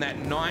job too in that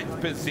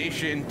 9th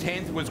position.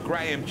 10th was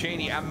Graham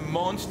Cheney, a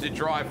monster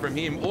drive from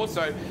him.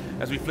 Also,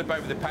 as we flip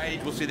over the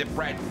page, we'll see that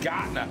Brad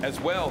Gardner as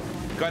well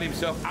got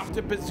himself up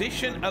to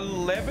position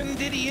 11.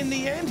 Did he in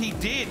the end? He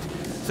did.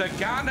 So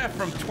Gardner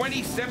from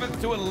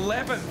 27th to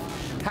 11th.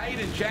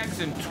 Hayden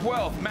Jackson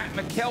 12th, Matt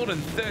McKeldin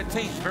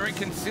 13th, very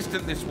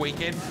consistent this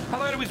weekend.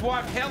 Hello to his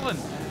wife Helen,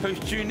 whose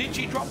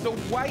Junichi dropped a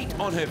weight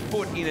on her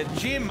foot in a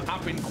gym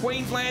up in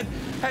Queensland.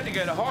 Had to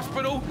go to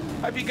hospital.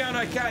 Hope you're going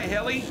okay,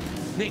 Helly.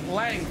 Nick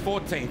Lang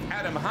 14th,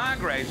 Adam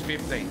Hargraves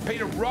 15th,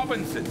 Peter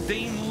Robinson,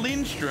 Dean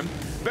Lindstrom,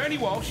 Bernie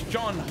Walsh,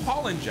 John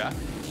Hollinger,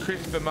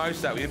 Chris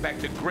Famoso. We went back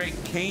to Greg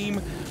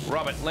Keem,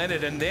 Robert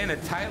Leonard, and then a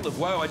tale of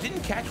woe. I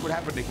didn't catch what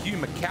happened to Hugh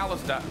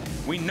McAllister.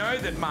 We know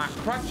that Mark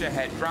Crutcher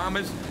had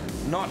dramas.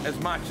 Not as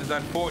much as,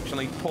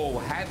 unfortunately, Paul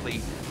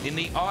Hadley in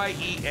the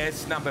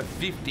IES number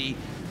 50.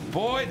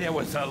 Boy, there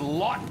was a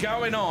lot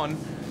going on.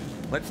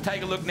 Let's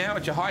take a look now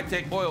at your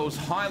Hi-Tec Oils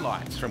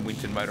highlights from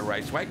Winton Motor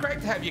Raceway.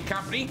 Great to have your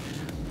company.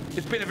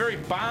 It's been a very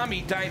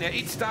balmy day. Now,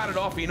 it started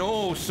off in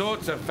all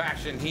sorts of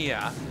fashion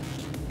here.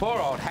 Poor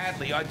old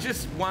Hadley. I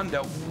just wonder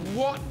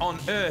what on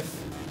earth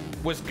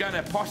was going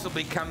to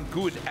possibly come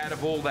good out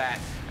of all that.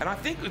 And I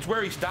think it's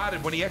where he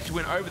started when he actually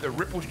went over the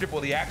ripple strip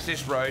or the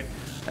access road,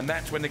 and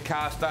that's when the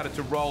car started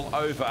to roll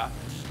over.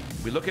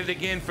 We look at it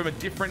again from a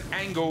different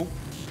angle.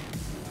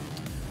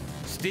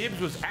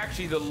 Stibbs was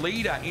actually the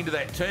leader into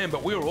that turn,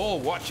 but we were all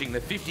watching the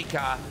 50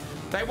 car.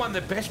 They won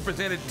the best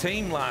presented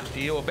team last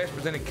year, or best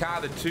presented car,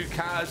 the 2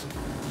 cars.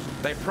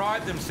 They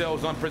pride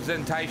themselves on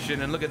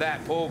presentation, and look at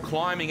that, Paul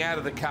climbing out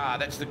of the car.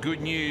 That's the good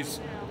news.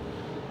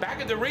 Back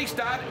at the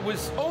restart, it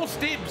was all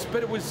Stibbs,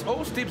 but it was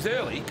all Stibbs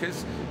early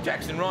because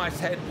Jackson Rice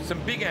had some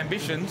big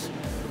ambitions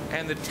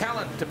and the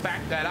talent to back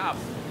that up.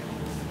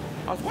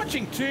 I was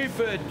watching too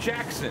for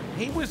Jackson.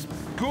 He was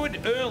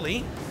good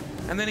early,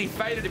 and then he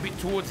faded a bit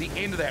towards the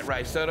end of that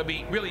race. So it'll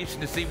be really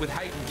interesting to see with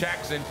Hayden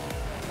Jackson.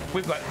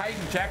 We've got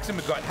Hayden Jackson,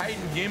 we've got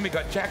Hayden Hume, we've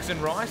got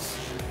Jackson Rice.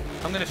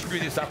 I'm going to screw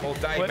this up all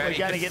day, We're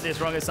going to get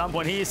this wrong at some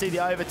point. Here you see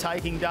the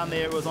overtaking done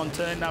there. It was on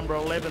turn number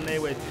 11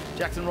 there where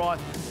Jackson Rice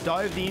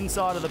dove the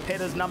inside of the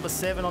Petters, number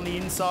 7 on the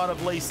inside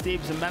of Lee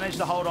Stibbs, and managed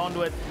to hold on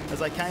to it as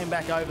they came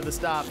back over the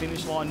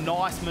start-finish line.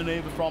 Nice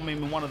manoeuvre from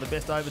him in one of the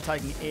best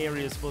overtaking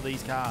areas for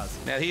these cars.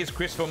 Now here's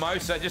Chris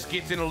Formosa, just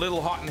gets in a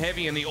little hot and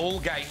heavy in the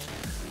Allgate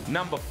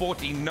number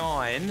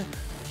 49.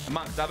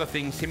 Amongst other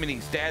things, him and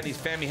his dad and his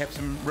family have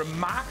some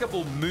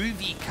remarkable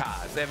movie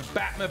cars. They have a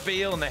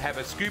Batmobile and they have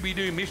a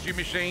Scooby-Doo Mystery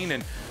Machine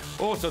and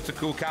all sorts of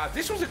cool cars.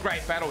 This was a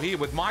great battle here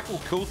with Michael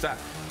Coulter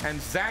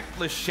and Zach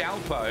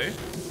LaChalpo.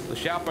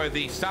 LaChalpo,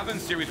 the Southern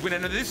Series winner.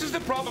 Now this is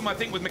the problem, I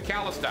think, with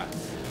McAllister.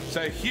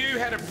 So Hugh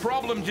had a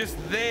problem just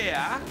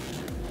there.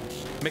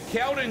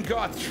 McKeldin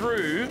got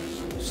through,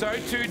 so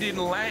too did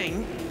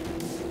Lang.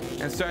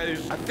 And so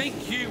I think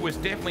Hugh was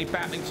definitely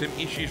battling some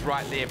issues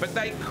right there, but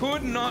they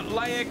could not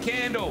lay a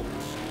candle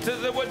to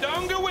the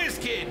Wodonga Whiz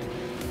Kid,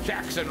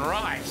 Jackson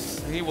Rice.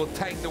 He will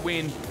take the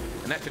win,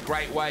 and that's a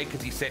great way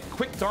because he set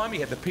quick time. He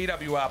had the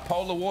PWR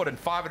Pole Award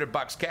and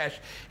 $500 cash.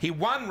 He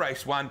won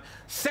race 1,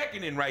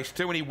 second in race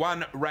 2, and he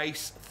won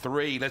race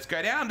 3. Let's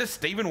go down to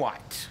Stephen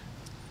White.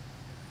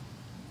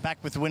 Back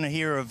with the winner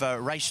here of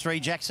race 3,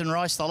 Jackson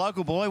Rice, the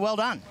local boy. Well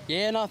done.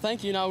 Yeah, no,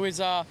 thank you. No, it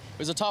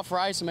was a tough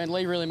race. I mean,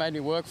 Lee really made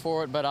me work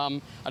for it, but I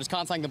just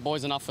can't thank the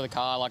boys enough for the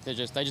car. Like they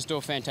just do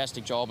a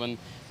fantastic job, and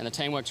the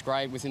teamwork's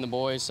great within the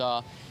boys.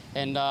 Yeah,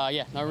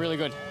 no, really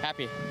good.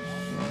 Happy.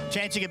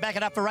 Chance you can back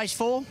it up for race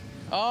 4?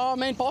 Oh, I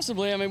mean,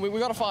 possibly. I mean, we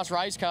got a fast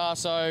race car,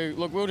 so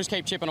look, we'll just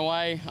keep chipping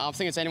away. I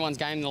think it's anyone's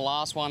game in the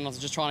last one. I was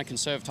just trying to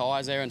conserve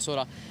tyres there and sort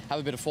of have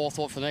a bit of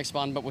forethought for the next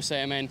one, but we'll see.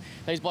 I mean,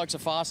 these blokes are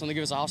fast and they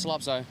give us a hustle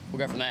up, so we'll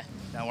go from there.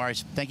 No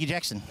worries. Thank you,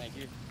 Jackson. Thank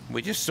you.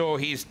 We just saw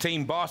his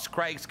team boss,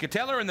 Craig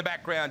Scatella, in the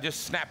background.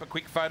 Just snap a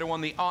quick photo on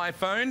the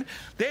iPhone.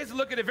 There's a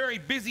look at a very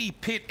busy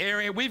pit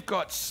area. We've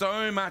got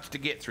so much to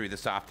get through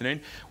this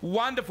afternoon.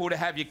 Wonderful to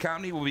have your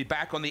company. We'll be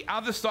back on the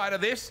other side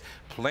of this.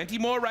 Plenty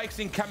more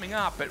racing coming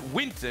up at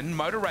Winton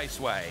Motor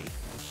Raceway.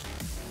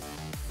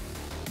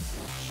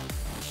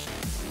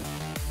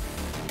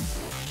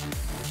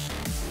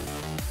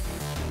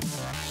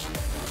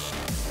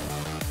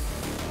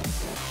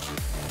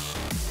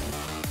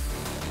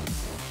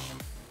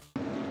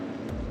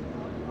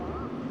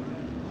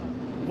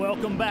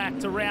 Welcome back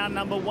to round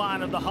number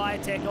 1 of the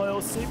Hi-Tec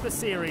Oil Super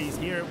Series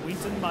here at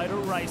Winton Motor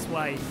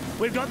Raceway.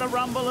 We've got the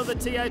rumble of the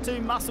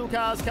TA2 muscle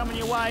cars coming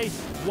your way.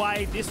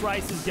 Wade, this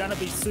race is going to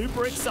be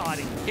super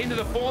exciting. Into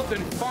the 4th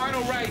and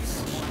final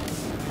race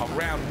of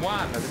round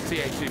 1 of the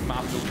TA2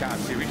 muscle car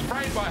series.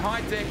 Framed by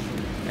Hi-Tec,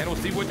 and we'll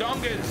see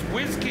Wodonga's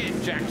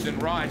WizKid Jackson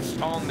Rice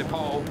on the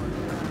pole.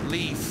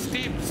 Lee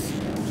Stibbs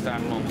will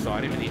start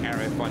alongside him in the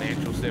Arrow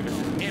Financial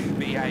Services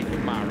MBA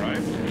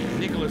Camaro.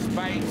 Nicholas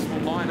Bates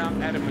will line up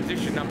at a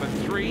position number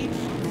 3.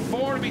 From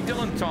 4 to be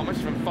Dylan Thomas.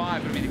 From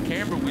 5 to be the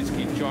Canberra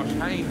WizKid Josh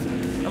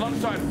Haynes.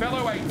 Alongside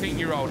fellow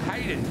 18-year-old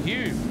Hayden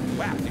Hume.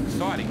 Wow, it's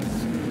exciting.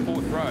 It's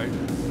 4th row.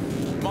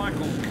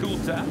 Michael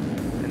Coulter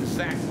and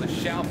Zach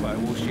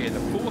LaChalpo will share the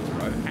 4th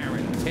row.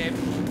 Aaron Tebb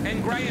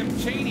and Graham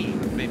Cheney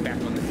will be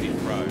back on the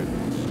 5th row.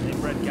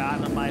 Brett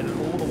Gardner made it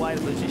all the way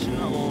to position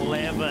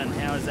 11.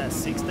 How is that?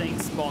 16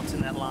 spots in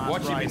that last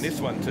race. Watch him in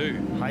this one too.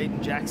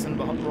 Hayden Jackson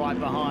right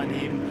behind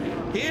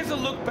him. Here's a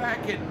look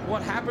back at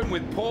what happened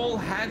with Paul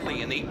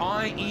Hadley in the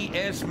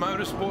IES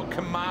Motorsport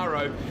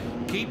Camaro.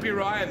 Keep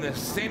your eye on the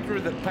center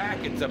of the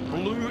pack. It's a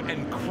blue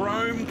and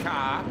chrome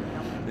car.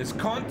 There's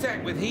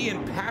contact with he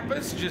and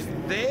Pappas just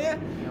there.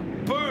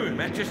 Boom,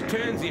 that just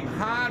turns him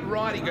hard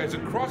right. He goes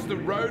across the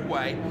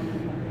roadway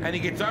and he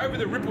gets over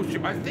the ripple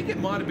strip. I think it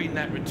might have been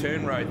that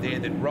return road there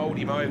that rolled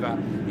him over.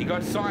 He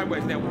got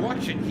sideways. Now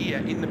watch it here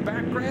in the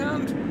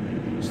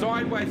background.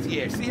 Sideways,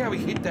 yeah. See how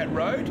he hit that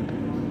road?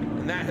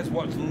 And that is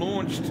what's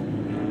launched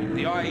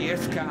the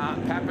IES car.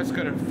 Pappas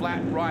got a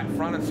flat right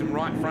front and some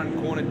right front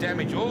corner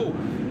damage. Oh,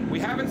 we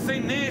haven't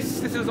seen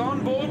this. This is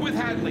on board with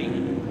Hadley.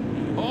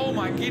 Oh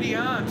my giddy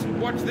aunt.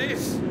 Watch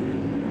this.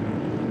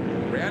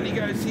 Round he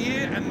goes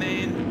here and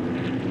then...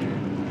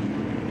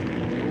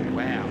 Oh,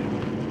 wow.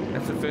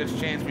 That's the first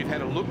chance we've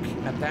had a look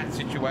at that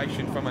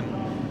situation from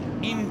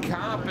an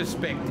in-car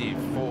perspective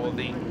for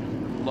the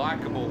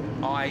likeable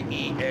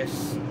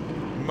IES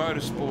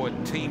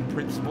Motorsport team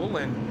principal.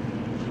 And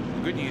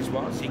the good news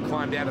was he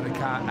climbed out of the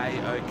car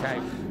A-OK.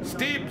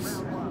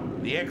 Stibbs,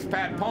 the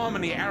expat Pom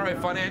and the Arrow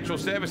Financial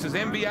Services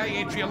MBA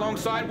entry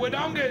alongside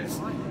Wodonga's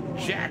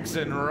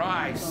Jackson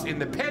Rice in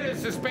the Pettis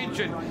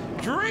Suspension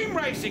Dream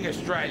Racing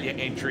Australia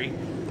entry.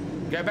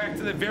 Go back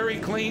to the very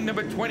clean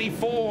number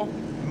 24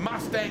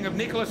 Mustang of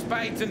Nicholas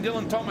Bates and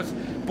Dylan Thomas.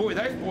 Boy,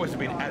 those boys have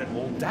been at it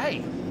all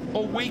day,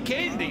 all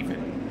weekend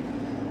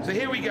even. So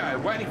here we go,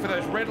 waiting for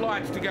those red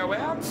lights to go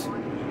out.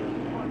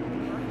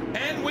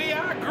 And we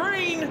are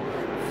green.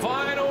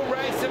 Final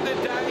race of the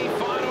day,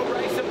 final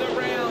race of the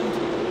round.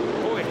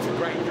 Boy, it's a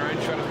great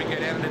drone shot as we go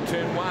down into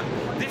turn 1.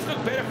 This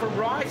looked better for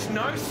Rice,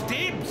 no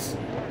Stibbs.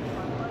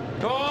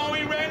 Oh,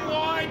 he ran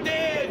wide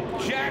there.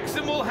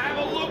 Jackson will have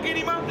a look at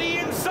him up the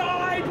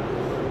inside.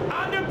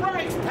 Under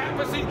brakes,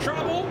 Pappas in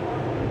trouble.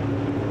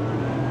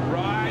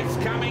 Rice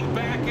coming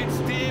back at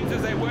Stibbs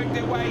as they work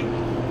their way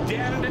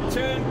down into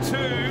turn 2.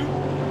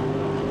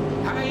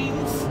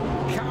 Haynes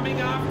coming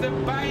after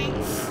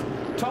Bates,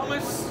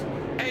 Thomas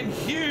and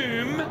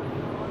Hume.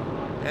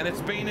 And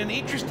it's been an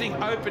interesting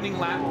opening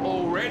lap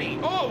already.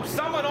 Oh,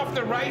 someone off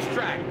the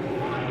racetrack.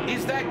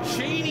 Is that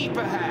Cheney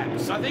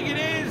perhaps? I think it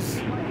is.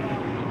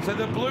 So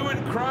the blue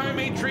and chrome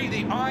entry,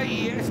 the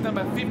IES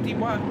number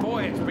 51.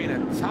 Boy, it's been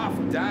a tough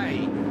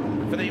day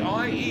for the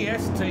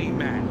IES team,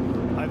 Matt.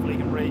 Hopefully he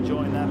can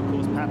rejoin that. Of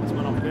course, Pappas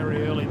went off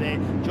very early there.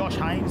 Josh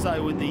Haynes,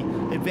 though, with the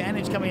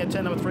advantage coming at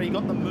turn number 3. He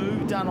got the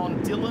move done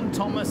on Dylan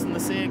Thomas and the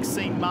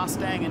CXC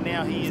Mustang, and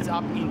now he is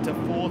up into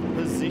 4th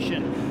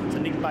position. So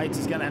Nick Bates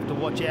is going to have to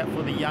watch out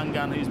for the young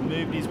gun who's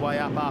moved his way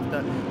up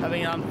after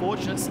having an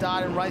unfortunate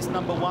start in race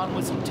number 1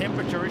 with some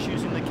temperature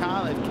issues in the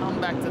car. They've come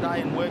back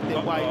today and worked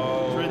their way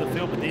through the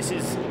field, but this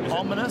is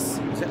ominous.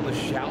 Is that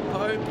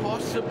LaChalpo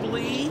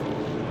possibly?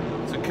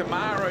 It's a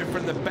Camaro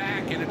from the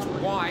back and it's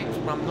white.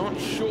 I'm not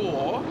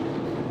sure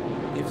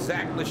if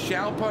Zach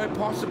LaChalpo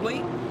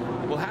possibly.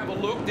 We'll have a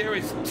look. There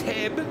is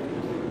Tebb.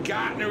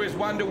 Gardner is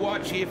one to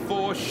watch here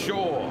for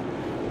sure.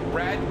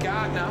 Brad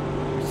Gardner.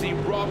 We see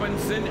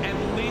Robinson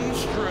and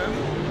Lindstrom.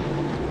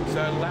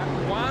 So lap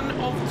 1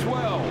 of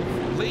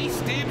 12. Lee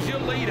Stibbs, your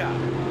leader.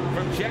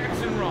 From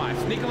Jackson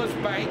Rice, Nicholas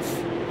Bates,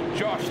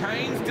 Josh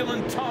Haynes,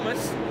 Dylan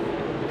Thomas,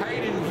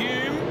 Hayden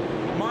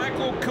Hume,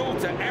 Michael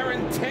Coulter,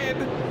 Aaron Tebb,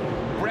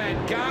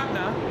 Brad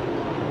Gardner,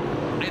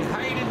 and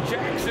Hayden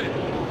Jackson.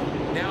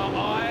 Now,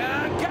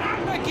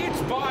 Gardner gets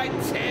by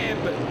Tebb.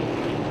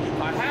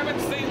 I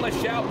haven't seen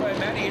LaChalpo,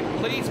 Matty.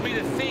 It leads me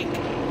to think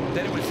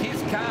that it was his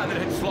car that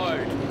had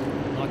slowed.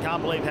 I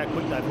can't believe how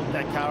quick they've hooked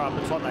that car up.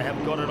 It's like they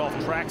have got it off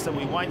track, so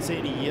we won't see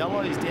any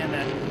yellows down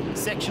that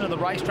section of the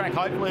racetrack,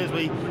 hopefully, as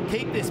we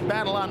keep this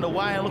battle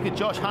underway. And look at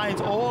Josh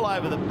Haynes all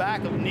over the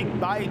back of Nick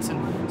Bates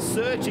and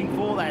searching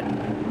for that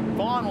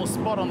final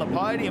spot on the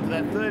podium for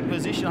that third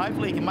position.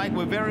 Hopefully he can make it.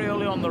 We're very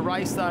early on the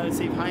race, though, and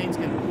see if Haynes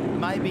can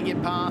maybe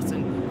get past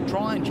and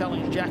try and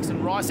challenge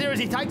Jackson Rice. There as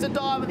he takes a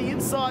dive on the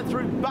inside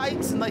through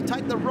Bates, and they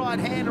take the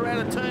right-hander out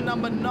of turn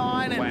number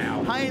 9, and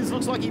wow. Haynes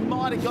looks like he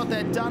might have got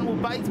that done. Will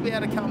Bates be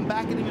able to come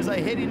back at him as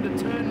they head into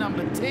turn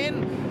number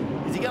 10?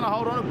 Is he going to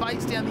hold on to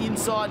Bates down the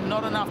inside?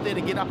 Not enough there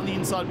to get up on the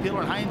inside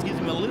pillar, and Haynes gives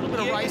him a little bit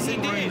of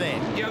racing room there.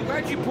 Yeah, I'm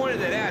glad you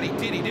pointed that out. He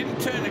did. He didn't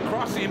turn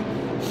across him.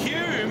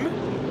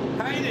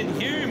 Hayden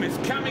Hume is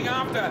coming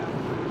after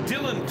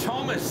Dylan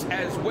Thomas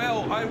as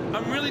well.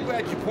 I'm really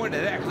glad you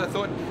pointed that out, because I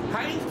thought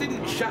Haynes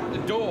didn't shut the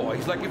door.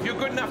 He's like, if you're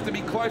good enough to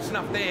be close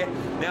enough there.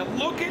 Now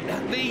look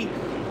at the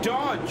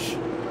Dodge.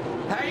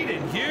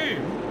 Hayden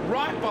Hume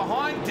right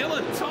behind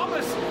Dylan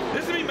Thomas.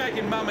 This will be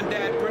making Mum and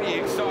Dad pretty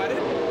excited.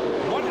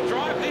 What a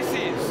drive this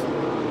is.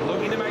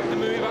 Looking to make the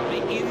move up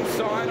the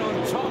inside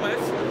on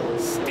Thomas.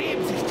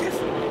 Stibbs, he's just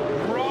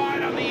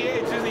right on the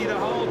edge, isn't he, the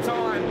whole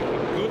time.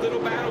 Good little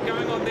battle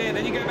going on there.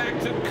 Then you go back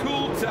to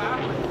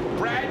Coulter.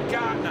 Brad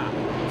Gardner.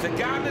 So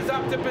Gardner's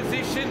up to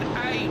position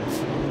 8.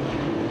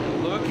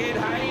 Look at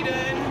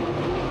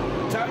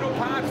Hayden. Total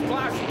Parts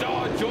Plus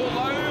Dodge all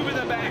over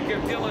the back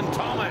of Dylan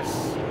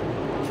Thomas.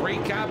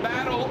 3-car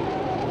battle.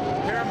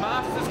 Pair of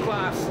Masters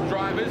class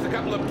drivers, a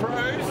couple of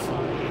pros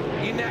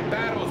in that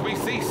battle as we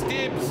see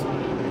Stibbs.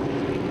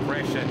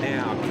 Pressure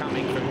now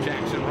coming from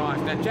Jackson Rice.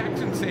 Now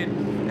Jackson said,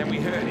 and we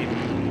heard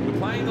him, we're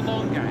playing the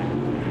long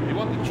game. We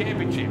want the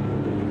championship.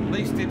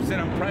 Lee Stibbs said,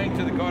 I'm praying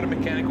to the God of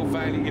mechanical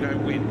failure you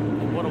don't win.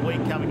 And what a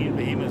week coming in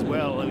for him as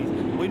well. I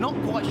mean, we're not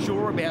quite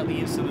sure about the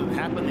incident that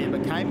happened there,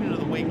 but came into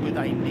the week with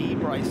a knee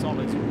brace on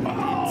his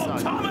head.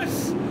 So.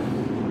 Thomas!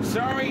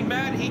 Sorry,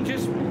 Matt, he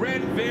just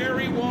ran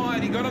very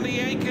wide. He got on the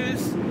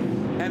anchors,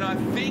 and I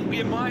think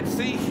you might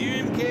see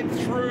Hume get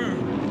through.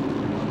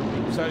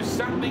 So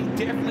something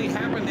definitely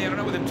happened there. I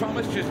don't know whether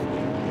Thomas just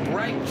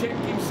brake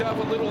checked himself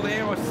a little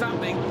there or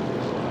something.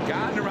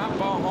 Gardner up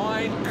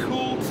behind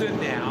Coulter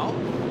now.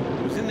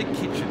 Was in the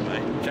kitchen,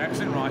 mate.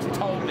 Jackson Rice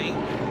told me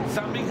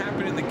something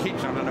happened in the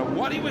kitchen. I don't know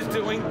what he was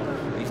doing.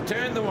 He's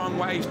turned the wrong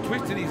way. He's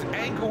twisted his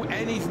ankle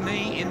and his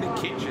knee in the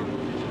kitchen.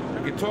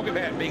 We could talk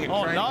about being a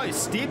train. Oh, no.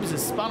 Stibbs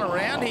has spun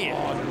around here.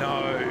 Oh,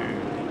 no.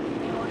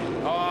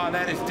 Oh,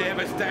 that is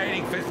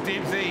devastating for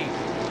Stibbsy.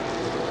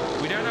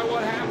 We don't know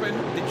what happened.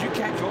 Did you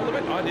catch all of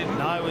it? I didn't.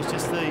 No, it was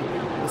just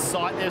the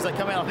sight there as they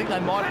come out. I think they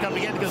might have come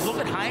together, because look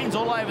at Haynes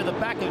all over the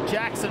back of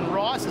Jackson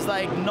Rice as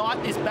they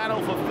ignite this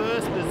battle for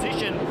first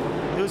position.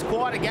 There was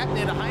quite a gap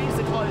there to Haynes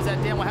to close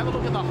that down. We'll have a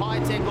look at the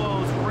Hi-Tec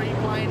Oils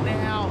replay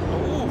now.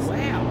 Oh,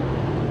 wow.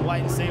 We'll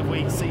wait and see if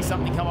we see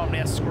something come up on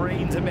our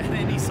screens about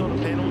any sort of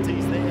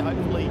penalties there.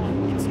 Hopefully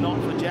it's not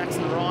for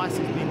Jackson Rice.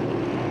 He's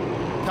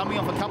been coming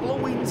off a couple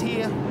of wins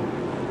here.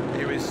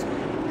 There is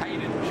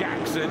Hayden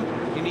Jackson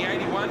in the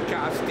 81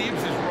 car.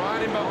 Stibbs is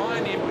right in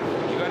behind him.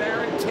 You've got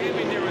Aaron Tebb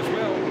in there as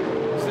well.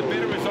 It's a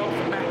better result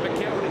for Matt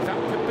McKellen. He's up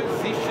to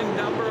position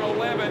number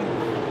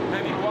 11.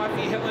 Maybe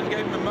wifey Helen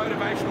gave him a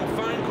motivational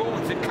phone call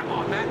and said, come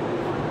on, Matt,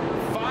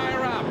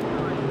 fire up.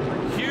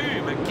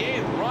 Hume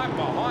again right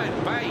behind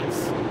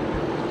Bates.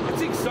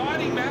 It's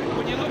exciting, Matt,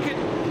 when you look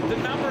at the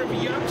number of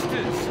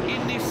youngsters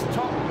in this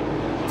top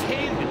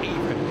 10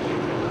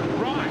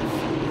 even. Rice,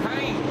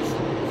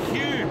 Haynes,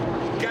 Hume,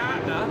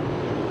 Gardner.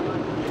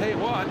 Tell you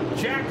what,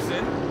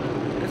 Jackson,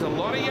 there's a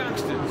lot of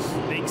youngsters.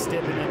 Big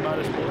step in their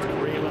motorsports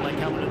career when they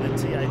come into the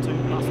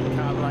TA2 muscle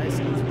car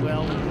racing as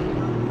well.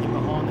 In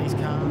behind these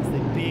cars,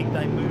 they're big,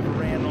 they move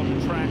around on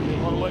the track.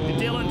 A lot of work to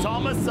Dylan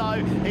Thomas,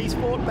 so he's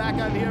fought back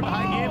over here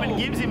behind Hume and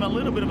gives him a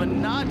little bit of a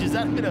nudge. Is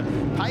that a bit of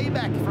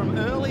payback from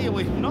earlier?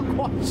 We're not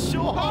quite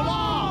sure.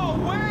 Oh,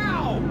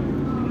 wow!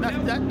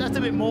 That's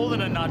a bit more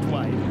than a nudge,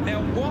 Wade.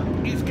 Now, what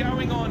is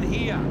going on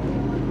here?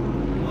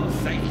 Oh,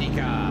 safety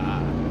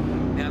car.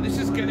 Now, this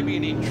is going to be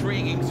an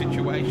intriguing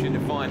situation to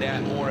find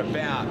out more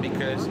about,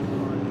 because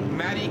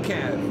Matty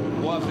Cav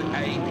was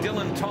a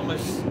Dylan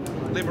Thomas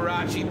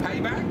Liberace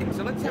payback.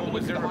 So let's have a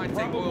look at the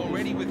Hi-Tec Oil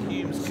ready with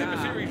Hume's Super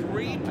Series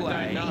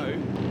replay.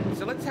 No.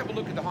 So let's have a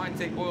look at the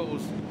Hi-Tec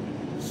Oil's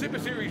Super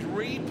Series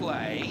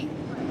replay.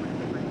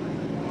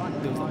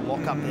 There was a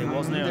lock up there,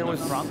 wasn't there? There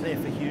was front there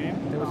for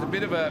Hume. There was a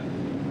bit of a...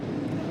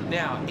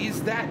 Now,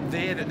 is that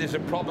there's a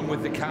problem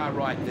with the car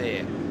right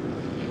there?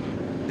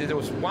 There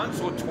was once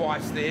or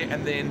twice there,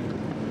 and then...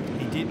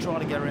 He did try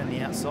to go around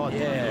the outside.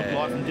 Yeah. It looked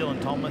like from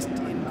Dylan Thomas,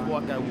 didn't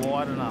quite go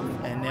wide enough.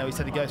 And now he's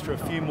had to go through a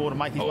few more to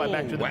make his way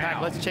back to the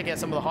pack. Let's check out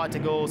some of the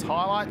Hi-Tec Oils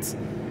highlights.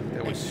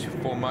 There was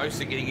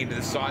Formosa getting into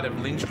the side of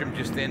Lindstrom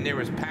just then. There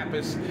was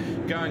Pappas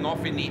going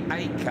off in the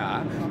 8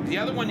 car. The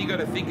other one you got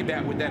to think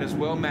about with that as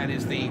well, Matt,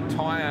 is the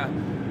tyre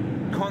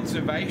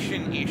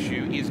conservation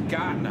issue is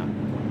Gardner.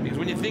 Because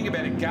when you think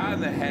about it,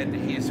 Gardner had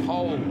his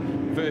whole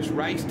first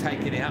race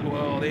taken out.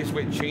 Well, there's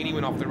where Cheney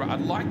went off the road.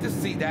 I'd like to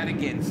see that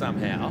again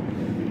somehow.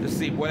 to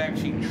see what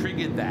actually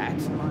triggered that.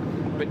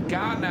 But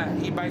Gardner,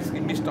 he basically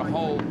missed a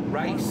whole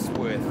race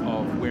worth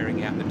of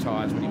wearing out the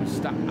tyres when he was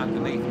stuck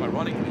underneath,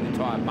 ironically, the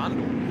tyre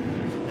bundle.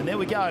 And there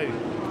we go.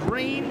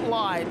 Green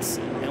lights,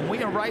 and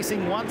we are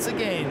racing once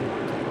again.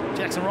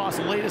 Jackson Rice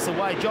will lead us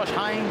away. Josh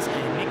Haynes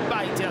and Nick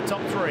Bates, our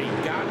top three.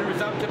 Gardner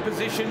is up to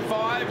position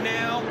 5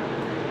 now.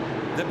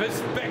 The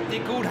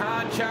bespectacled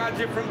hard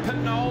charger from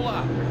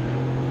Panola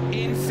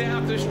in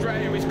South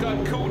Australia. He's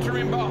got Coulter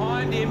in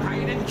behind him.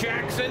 Hayden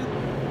Jackson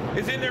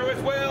is in there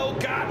as well.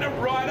 Gardner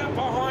right up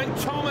behind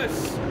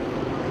Thomas.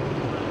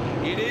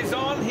 It is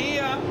on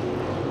here.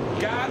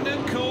 Gardner,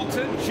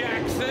 Coulter,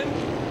 Jackson.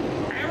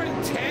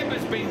 Aaron Tabb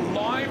has been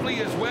lively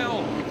as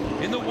well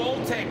in the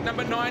Waltec,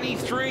 number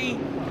 93.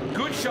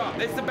 Good shot.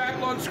 There's the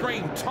backline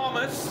screen.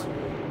 Thomas,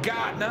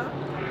 Gardner,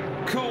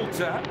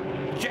 Coulter,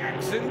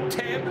 Jackson,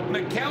 Tabb,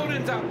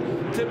 McKeldin's up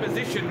to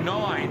position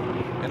 9.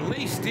 And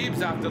Lee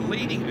Stibbs, after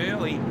leading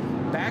early,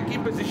 back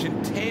in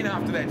position 10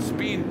 after that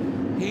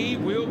spin. He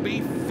will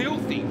be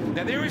filthy.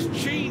 Now there is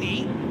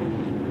Cheney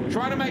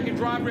trying to make a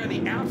drive around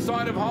the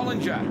outside of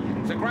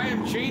Hollinger. So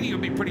Graham Cheney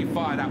will be pretty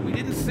fired up. We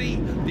didn't see,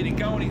 did he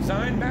go on his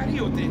own, Matty,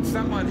 or did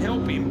someone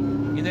help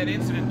him in that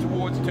incident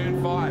towards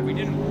turn 5? We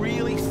didn't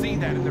really see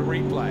that in the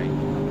replay.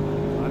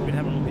 I've been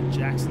having a look at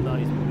Jackson though.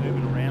 He's been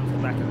moving around to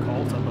the back of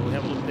Coulter, but we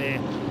have a look there.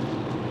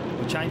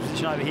 We'll change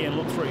position over here and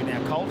look through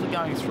now. Coulter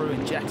going through,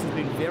 and Jackson's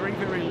been very,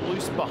 very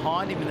loose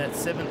behind him in that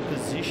 7th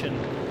position,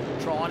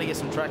 trying to get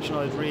some traction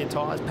on those rear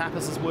tyres.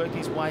 Pappas has worked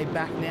his way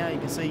back now. You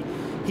can see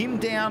him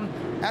down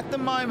at the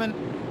moment.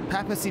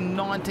 Pappas in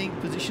 19th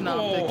position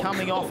after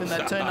coming off in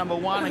that turn number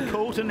 1, and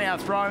Coulter now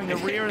throwing the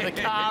rear of the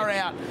car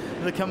out,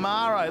 the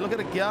Camaro. Look at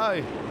it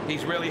go.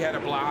 He's really had a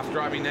blast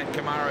driving that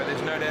Camaro.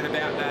 There's no doubt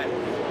about that.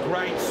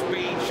 Great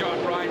speed shot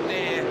right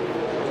there.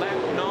 Lap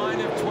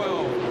 9 of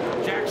 12.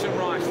 Jackson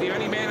Rice, the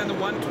only man in the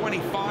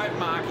 125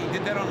 mark. He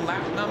did that on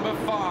lap number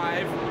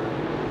 5.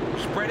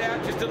 Spread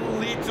out just a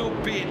little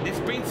bit.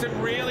 There's been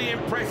some really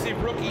impressive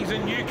rookies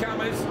and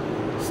newcomers.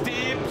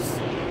 Stibbs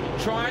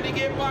trying to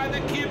get by the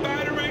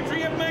Kubota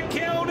entry of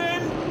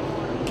McKeldin.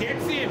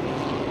 Gets him.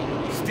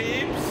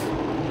 Stibbs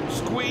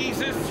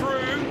squeezes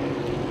through.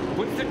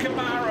 Puts the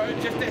Camaro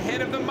just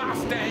ahead of the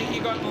Mustang.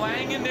 You got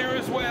Lang in there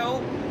as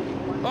well.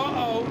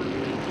 Uh-oh.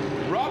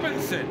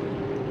 Robinson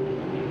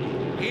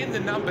in the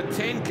number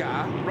 10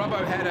 car.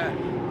 Robbo had a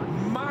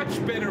much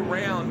better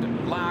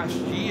round last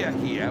year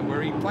here,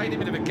 where he played a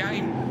bit of a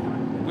game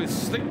with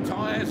slick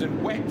tyres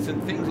and wets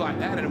and things like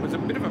that, and it was a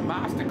bit of a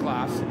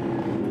masterclass.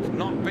 It's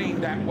not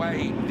been that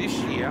way this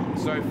year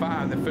so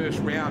far in the first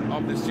round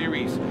of the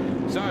series.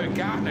 So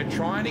Gardner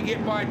trying to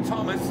get by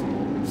Thomas.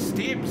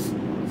 Stibbs,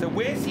 so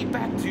where's he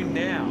back to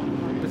now?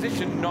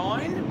 Position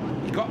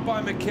 9, he got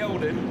by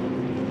McKeldin,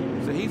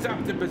 so he's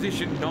up to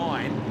position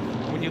 9.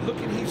 When you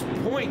look at his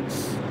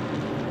points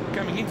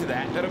coming into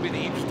that, that'll be the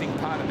interesting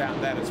part about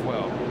that as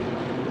well.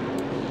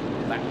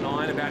 Lap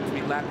 9 about to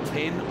be lap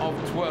 10 of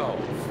 12.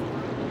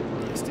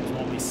 Yeah, Stibbs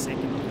won't be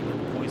second in the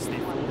points there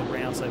for the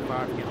round so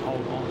far if he can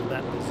hold on to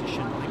that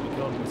position. I think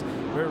McKeldin was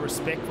very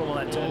respectful on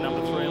that turn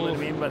number 3 and let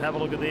him in, but have a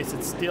look at this.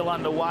 It's still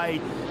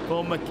underway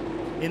for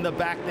in the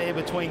back there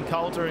between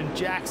Coulter and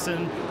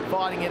Jackson,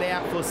 fighting it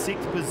out for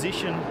 6th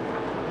position.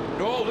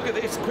 Oh, look at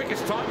this.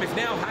 Quickest time is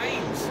now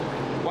Haynes.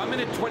 1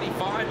 minute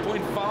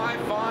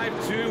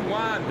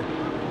 25.5521.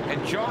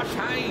 And Josh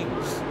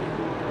Haynes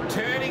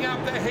turning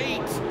up the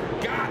heat.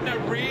 Gardner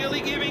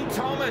really giving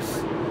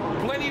Thomas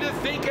plenty to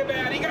think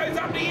about. He goes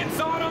up the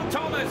inside on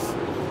Thomas.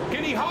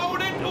 Can he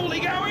hold it? Will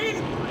he go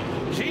in?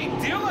 Gee,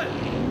 Dillon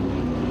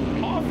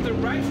off the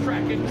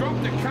racetrack and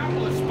dropped a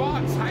couple of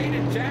spots.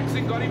 Hayden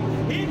Jackson got him.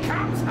 Here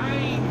comes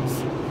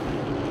Haynes.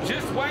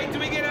 Just wait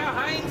till we get our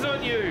Haynes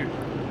on you.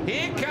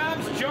 Here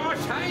comes Josh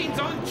Haynes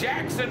on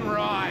Jackson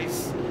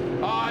Rice.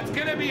 Oh, it's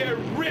going to be a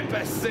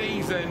ripper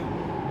season.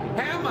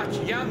 How much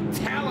young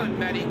talent,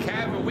 Matty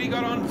Cav, have we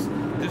got on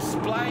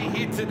display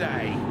here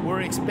today?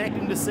 We're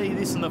expecting to see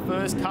this in the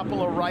first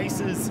couple of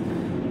races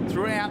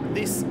throughout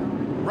this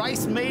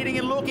race meeting.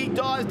 And look, he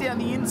dives down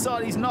the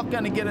inside. He's not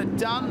going to get it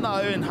done, though.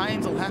 And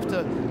Haynes will have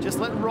to just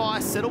let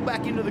Rice settle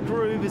back into the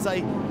groove as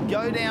they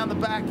go down the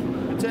back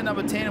to turn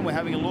number 10. And we're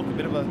having a look, a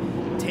bit of a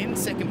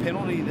 10-second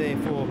penalty there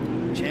for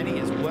Cheney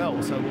as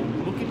well. So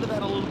we'll look into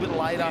that a little bit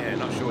later. Yeah,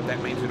 not sure what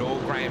that means at all.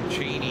 Graham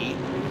Cheney.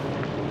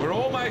 We're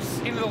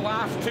almost into the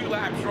last 2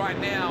 laps right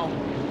now.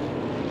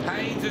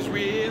 Haynes has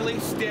really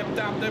stepped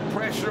up the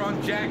pressure on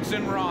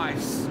Jackson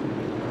Rice.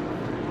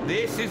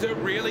 This is a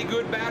really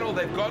good battle.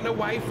 They've gotten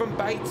away from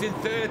Bates in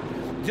 3rd.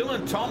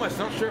 Dylan Thomas,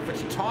 not sure if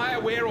it's tyre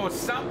wear or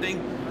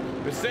something,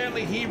 but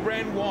certainly he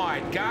ran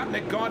wide. Gardner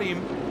got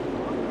him.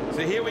 So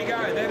here we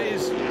go. That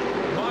is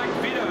Mike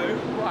Vito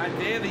right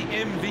there, the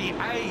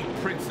MVA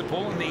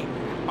principal and the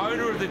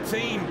owner of the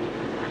team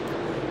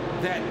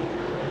that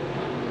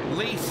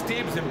Lee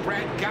Stibbs and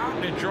Brad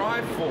Gardner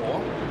drive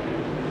for.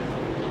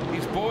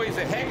 His boy's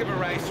a heck of a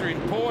racer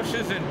in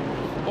Porsches and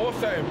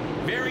also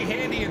very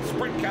handy in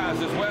sprint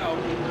cars as well.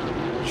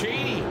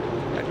 Cheney,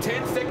 a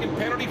 10-second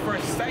penalty for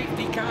a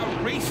safety car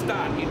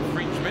restart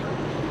infringement.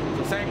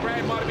 So say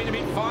Graham might have been a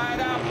bit fired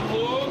up.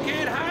 Look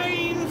at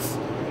Haynes.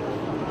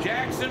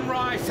 Jackson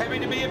Rice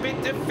having to be a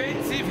bit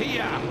defensive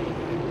here.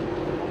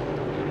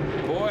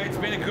 Boy, it's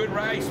been a good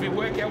race. We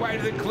work our way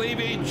to the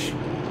cleavage.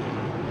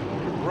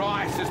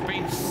 Rice has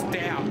been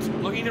stout,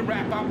 looking to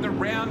wrap up the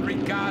round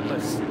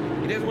regardless.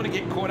 He doesn't want to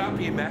get caught up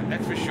here, Matt,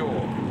 that's for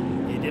sure.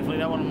 You definitely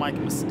don't want to make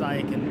a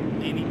mistake,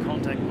 and any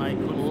contact made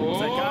could force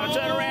that car to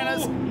turn around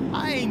as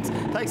Haynes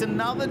takes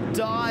another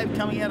dive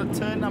coming out of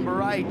turn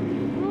number 8.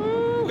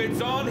 Ooh,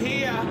 it's on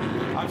here.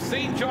 I've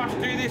seen Josh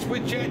do this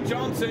with Jet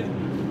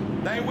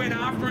Johnson. They went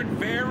after it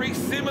very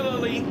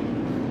similarly.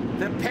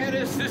 The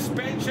Pettis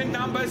suspension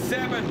number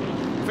 7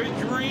 for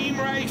Dream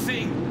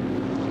Racing.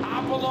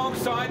 Up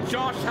alongside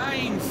Josh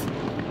Haynes,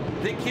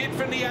 the kid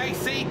from the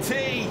ACT.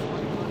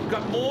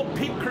 Got more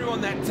pit crew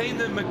on that team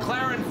than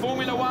McLaren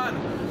Formula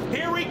 1.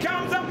 Here he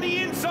comes up the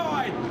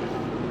inside.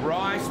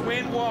 Rice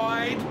went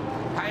wide.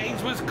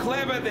 Haynes was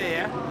clever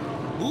there.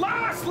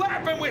 Last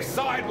lap and we're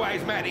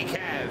sideways, Matty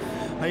Cav.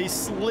 He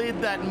slid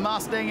that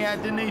Mustang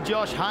out, didn't he,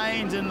 Josh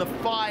Haynes? And the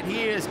fight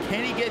here is,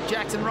 can he get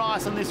Jackson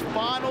Rice on this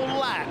final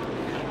lap?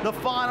 The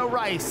final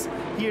race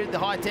here at the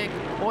Hi-Tec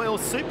Oil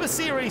Super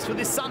Series for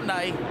this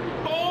Sunday.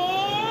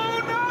 Oh,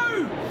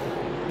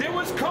 no! There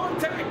was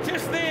contact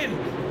just then.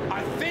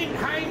 I think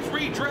Haynes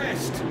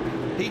redressed.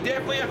 He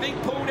definitely, I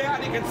think, pulled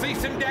out. You can see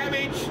some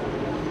damage.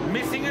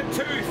 Missing a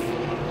tooth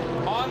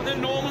on the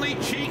normally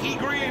cheeky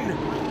grin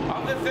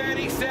of the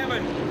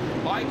 37.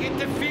 I get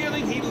the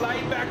feeling he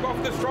laid back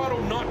off the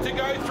throttle not to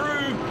go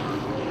through.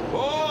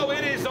 Oh,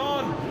 it is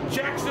on.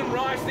 Jackson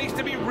Rice needs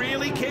to be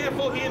really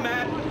careful here,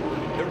 Matt.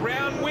 The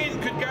round win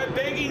could go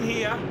begging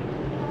here.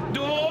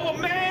 Oh,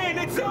 man,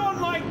 it's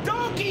on like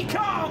Donkey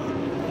Kong.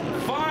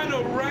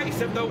 Final race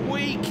of the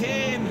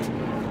weekend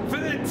for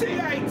the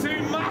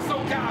TA2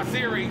 Muscle Car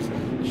Series.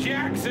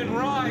 Jackson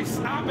Rice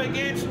up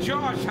against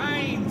Josh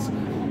Haynes.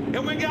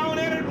 And we're going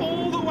at it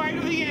all the way to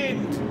the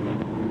end.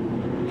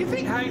 You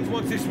think Haynes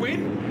wants this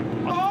win?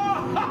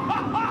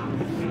 Oh,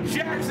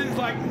 Jackson's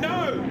like,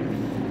 no.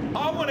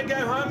 I want to go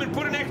home and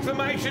put an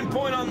exclamation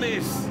point on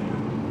this.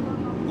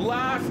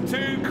 Last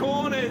 2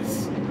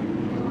 corners.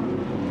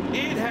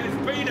 It has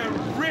been a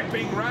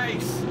ripping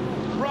race.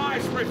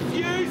 Rice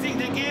refusing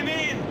to give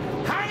in.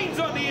 Haynes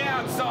on the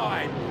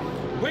outside.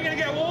 We're going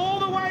to go all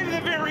the way to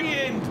the very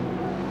end.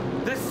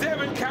 The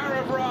 7 car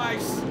of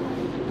Rice.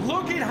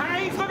 Look at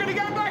Haynes looking to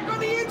go back on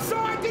the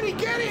inside. Did he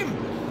get him?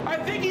 I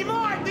think he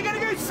might. They're going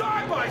to go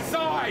side by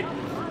side.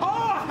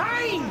 Oh,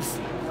 Haynes.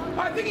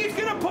 I think he's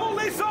going to pull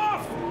this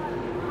off.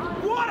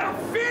 What a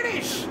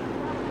finish.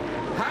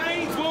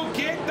 Haynes will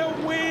get the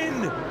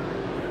win.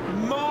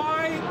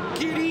 My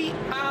giddy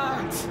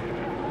aunt.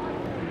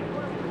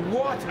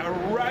 What a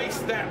race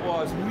that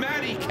was.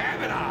 Matty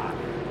Kavanagh.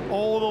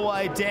 All the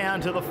way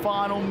down to the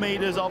final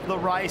meters of the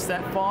race.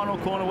 That final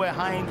corner where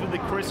Haynes with the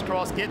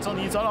crisscross gets on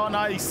the inside. Oh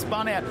no, he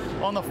spun out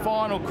on the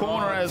final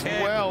corner as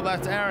well.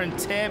 That's Aaron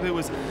Tebb, who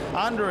was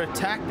under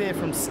attack there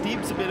from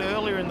Stibbs a bit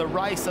earlier in the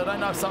race. I don't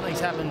know if something's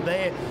happened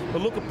there.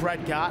 But look at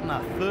Brad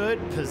Gardner,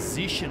 3rd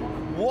position.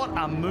 What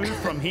a move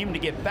from him to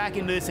get back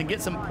into this and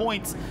get some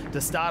points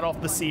to start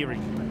off the series.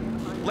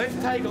 Let's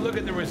take a look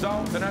at the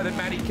results. I know that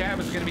Matty Cav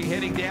is going to be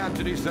heading down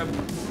to do some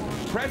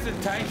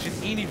presentation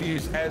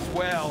interviews as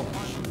well.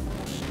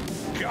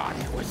 God,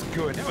 that was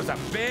good. That was a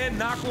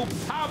bare-knuckle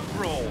pub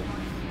brawl.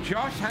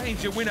 Josh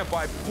Haynes, your winner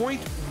by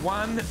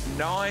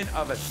 0.19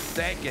 of a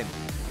second.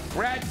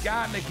 Brad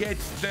Gardner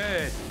gets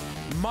 3rd.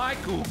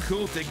 Michael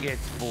Coulter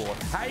gets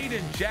 4th.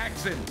 Hayden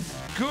Jackson,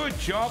 good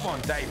job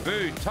on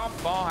debut, top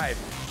 5.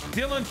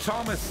 Dylan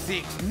Thomas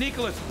 6th.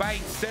 Nicholas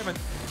Bates 7th.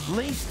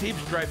 Lee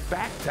Stibbs drove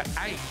back to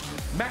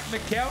 8th. Matt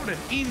McKeldin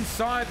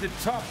inside the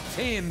top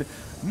 10.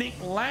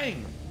 Nick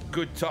Lang,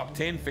 good top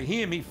 10 for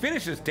him. He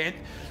finishes 10th.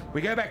 We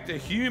go back to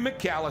Hugh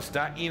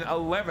McAllister in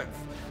 11th.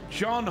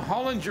 John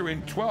Hollinger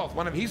in 12th,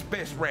 one of his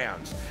best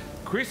rounds.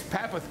 Chris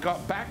Papworth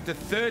got back to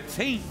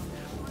 13th.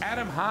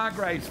 Adam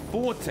Hargraves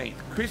 14th.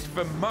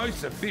 Christopher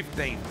Moser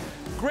 15th.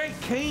 Greg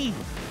Keane,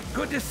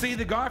 good to see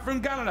the guy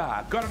from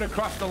Gunnedah. Got it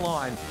across the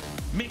line.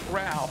 Mick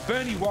Rowell,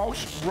 Bernie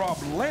Walsh, Rob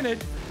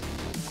Leonard.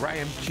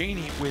 Graham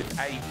Cheney with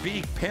a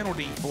big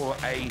penalty for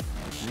a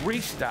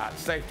restart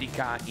safety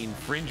car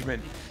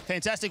infringement.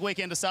 Fantastic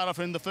weekend to start off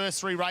in the first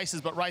 3 races,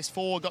 but race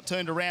 4 got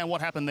turned around. What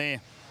happened there?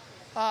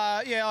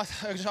 Yeah,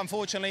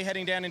 unfortunately,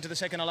 heading down into the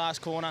second to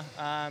last corner,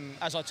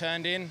 as I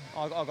turned in,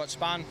 I got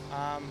spun.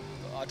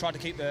 I tried to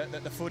keep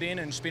the foot in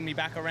and spin me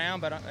back around,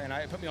 but you know,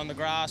 it put me on the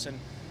grass,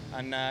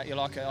 and you're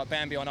like a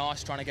Bambi on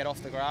ice trying to get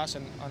off the grass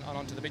and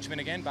onto the bitumen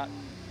again. But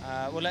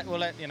we'll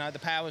let you know, the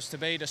powers to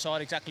be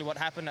decide exactly what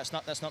happened.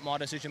 That's not my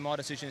decision. My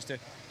decision is to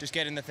just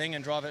get in the thing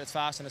and drive it as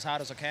fast and as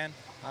hard as I can.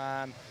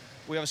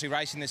 We obviously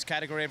race in this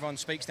category. Everyone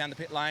speaks down the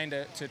pit lane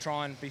to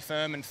try and be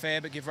firm and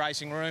fair, but give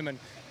racing room.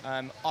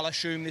 And I'll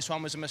assume this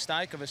one was a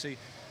mistake. Obviously,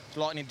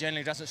 lightning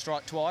generally doesn't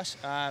strike twice.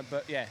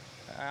 But yeah,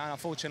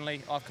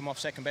 unfortunately, I've come off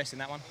second best in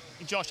that one.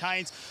 Josh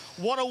Haynes,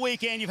 what a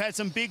weekend. You've had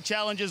some big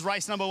challenges.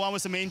 Race number 1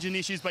 with some engine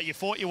issues, but you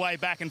fought your way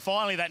back, and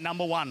finally that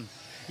number 1.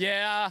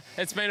 Yeah,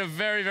 it's been a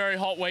very, very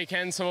hot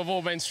weekend, so we've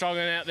all been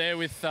struggling out there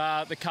with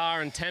the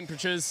car and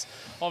temperatures.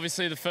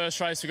 Obviously, the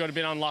first race we got a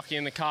bit unlucky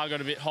and the car got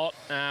a bit hot.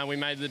 We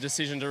made the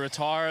decision to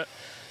retire it.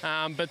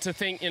 But to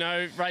think, you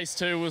know, race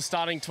 2 was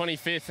starting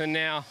 25th and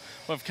now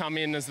we've come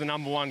in as the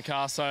 #1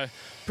 car, so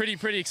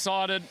pretty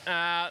excited.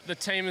 The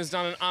team has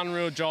done an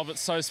unreal job.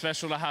 It's so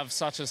special to have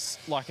such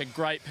a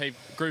great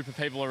group of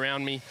people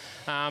around me.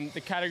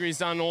 The category's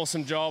done an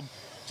awesome job.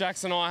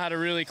 Jackson and I had a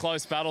really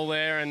close battle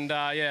there, and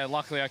yeah,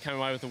 luckily I came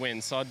away with the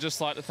win. So I'd just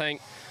like to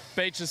thank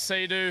Beaches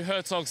Sea-Doo,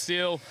 Herzog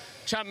Steel,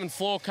 Chapman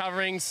Floor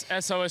Coverings,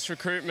 SOS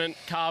Recruitment,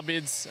 Car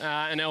Bids,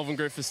 and Elvin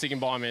Group for sticking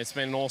by me. It's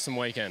been an awesome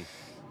weekend.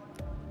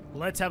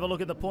 Let's have a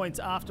look at the points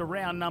after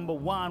round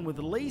 #1, with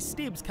Lee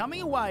Stibbs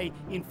coming away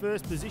in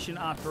first position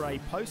after a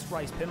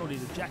post-race penalty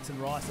to Jackson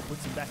Rice that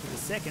puts him back into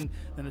second.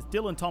 Then it's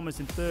Dylan Thomas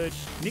in third,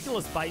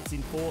 Nicholas Bates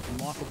in fourth, and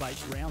Michael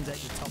Bates rounds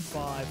out your top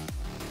 5.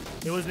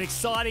 It was an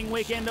exciting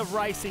weekend of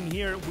racing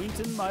here at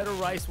Winton Motor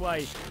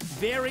Raceway.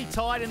 Very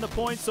tight in the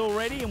points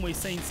already, and we've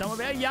seen some of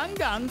our young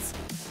guns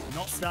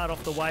not start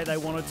off the way they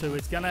wanted to.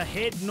 It's going to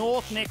head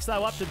north next,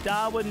 though, up to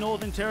Darwin,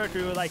 Northern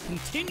Territory, where they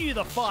continue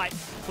the fight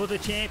for the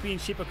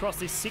championship across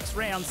this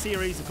 6-round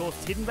series. Of course,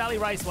 Hidden Valley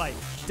Raceway,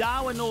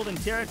 Darwin, Northern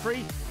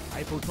Territory,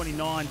 April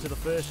 29 to the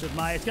 1st of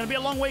May. It's going to be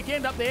a long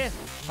weekend up there.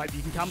 Hope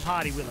you can come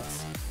party with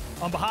us.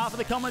 On behalf of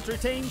the commentary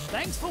team,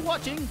 thanks for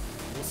watching.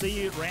 We'll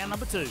see you at round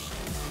 #2.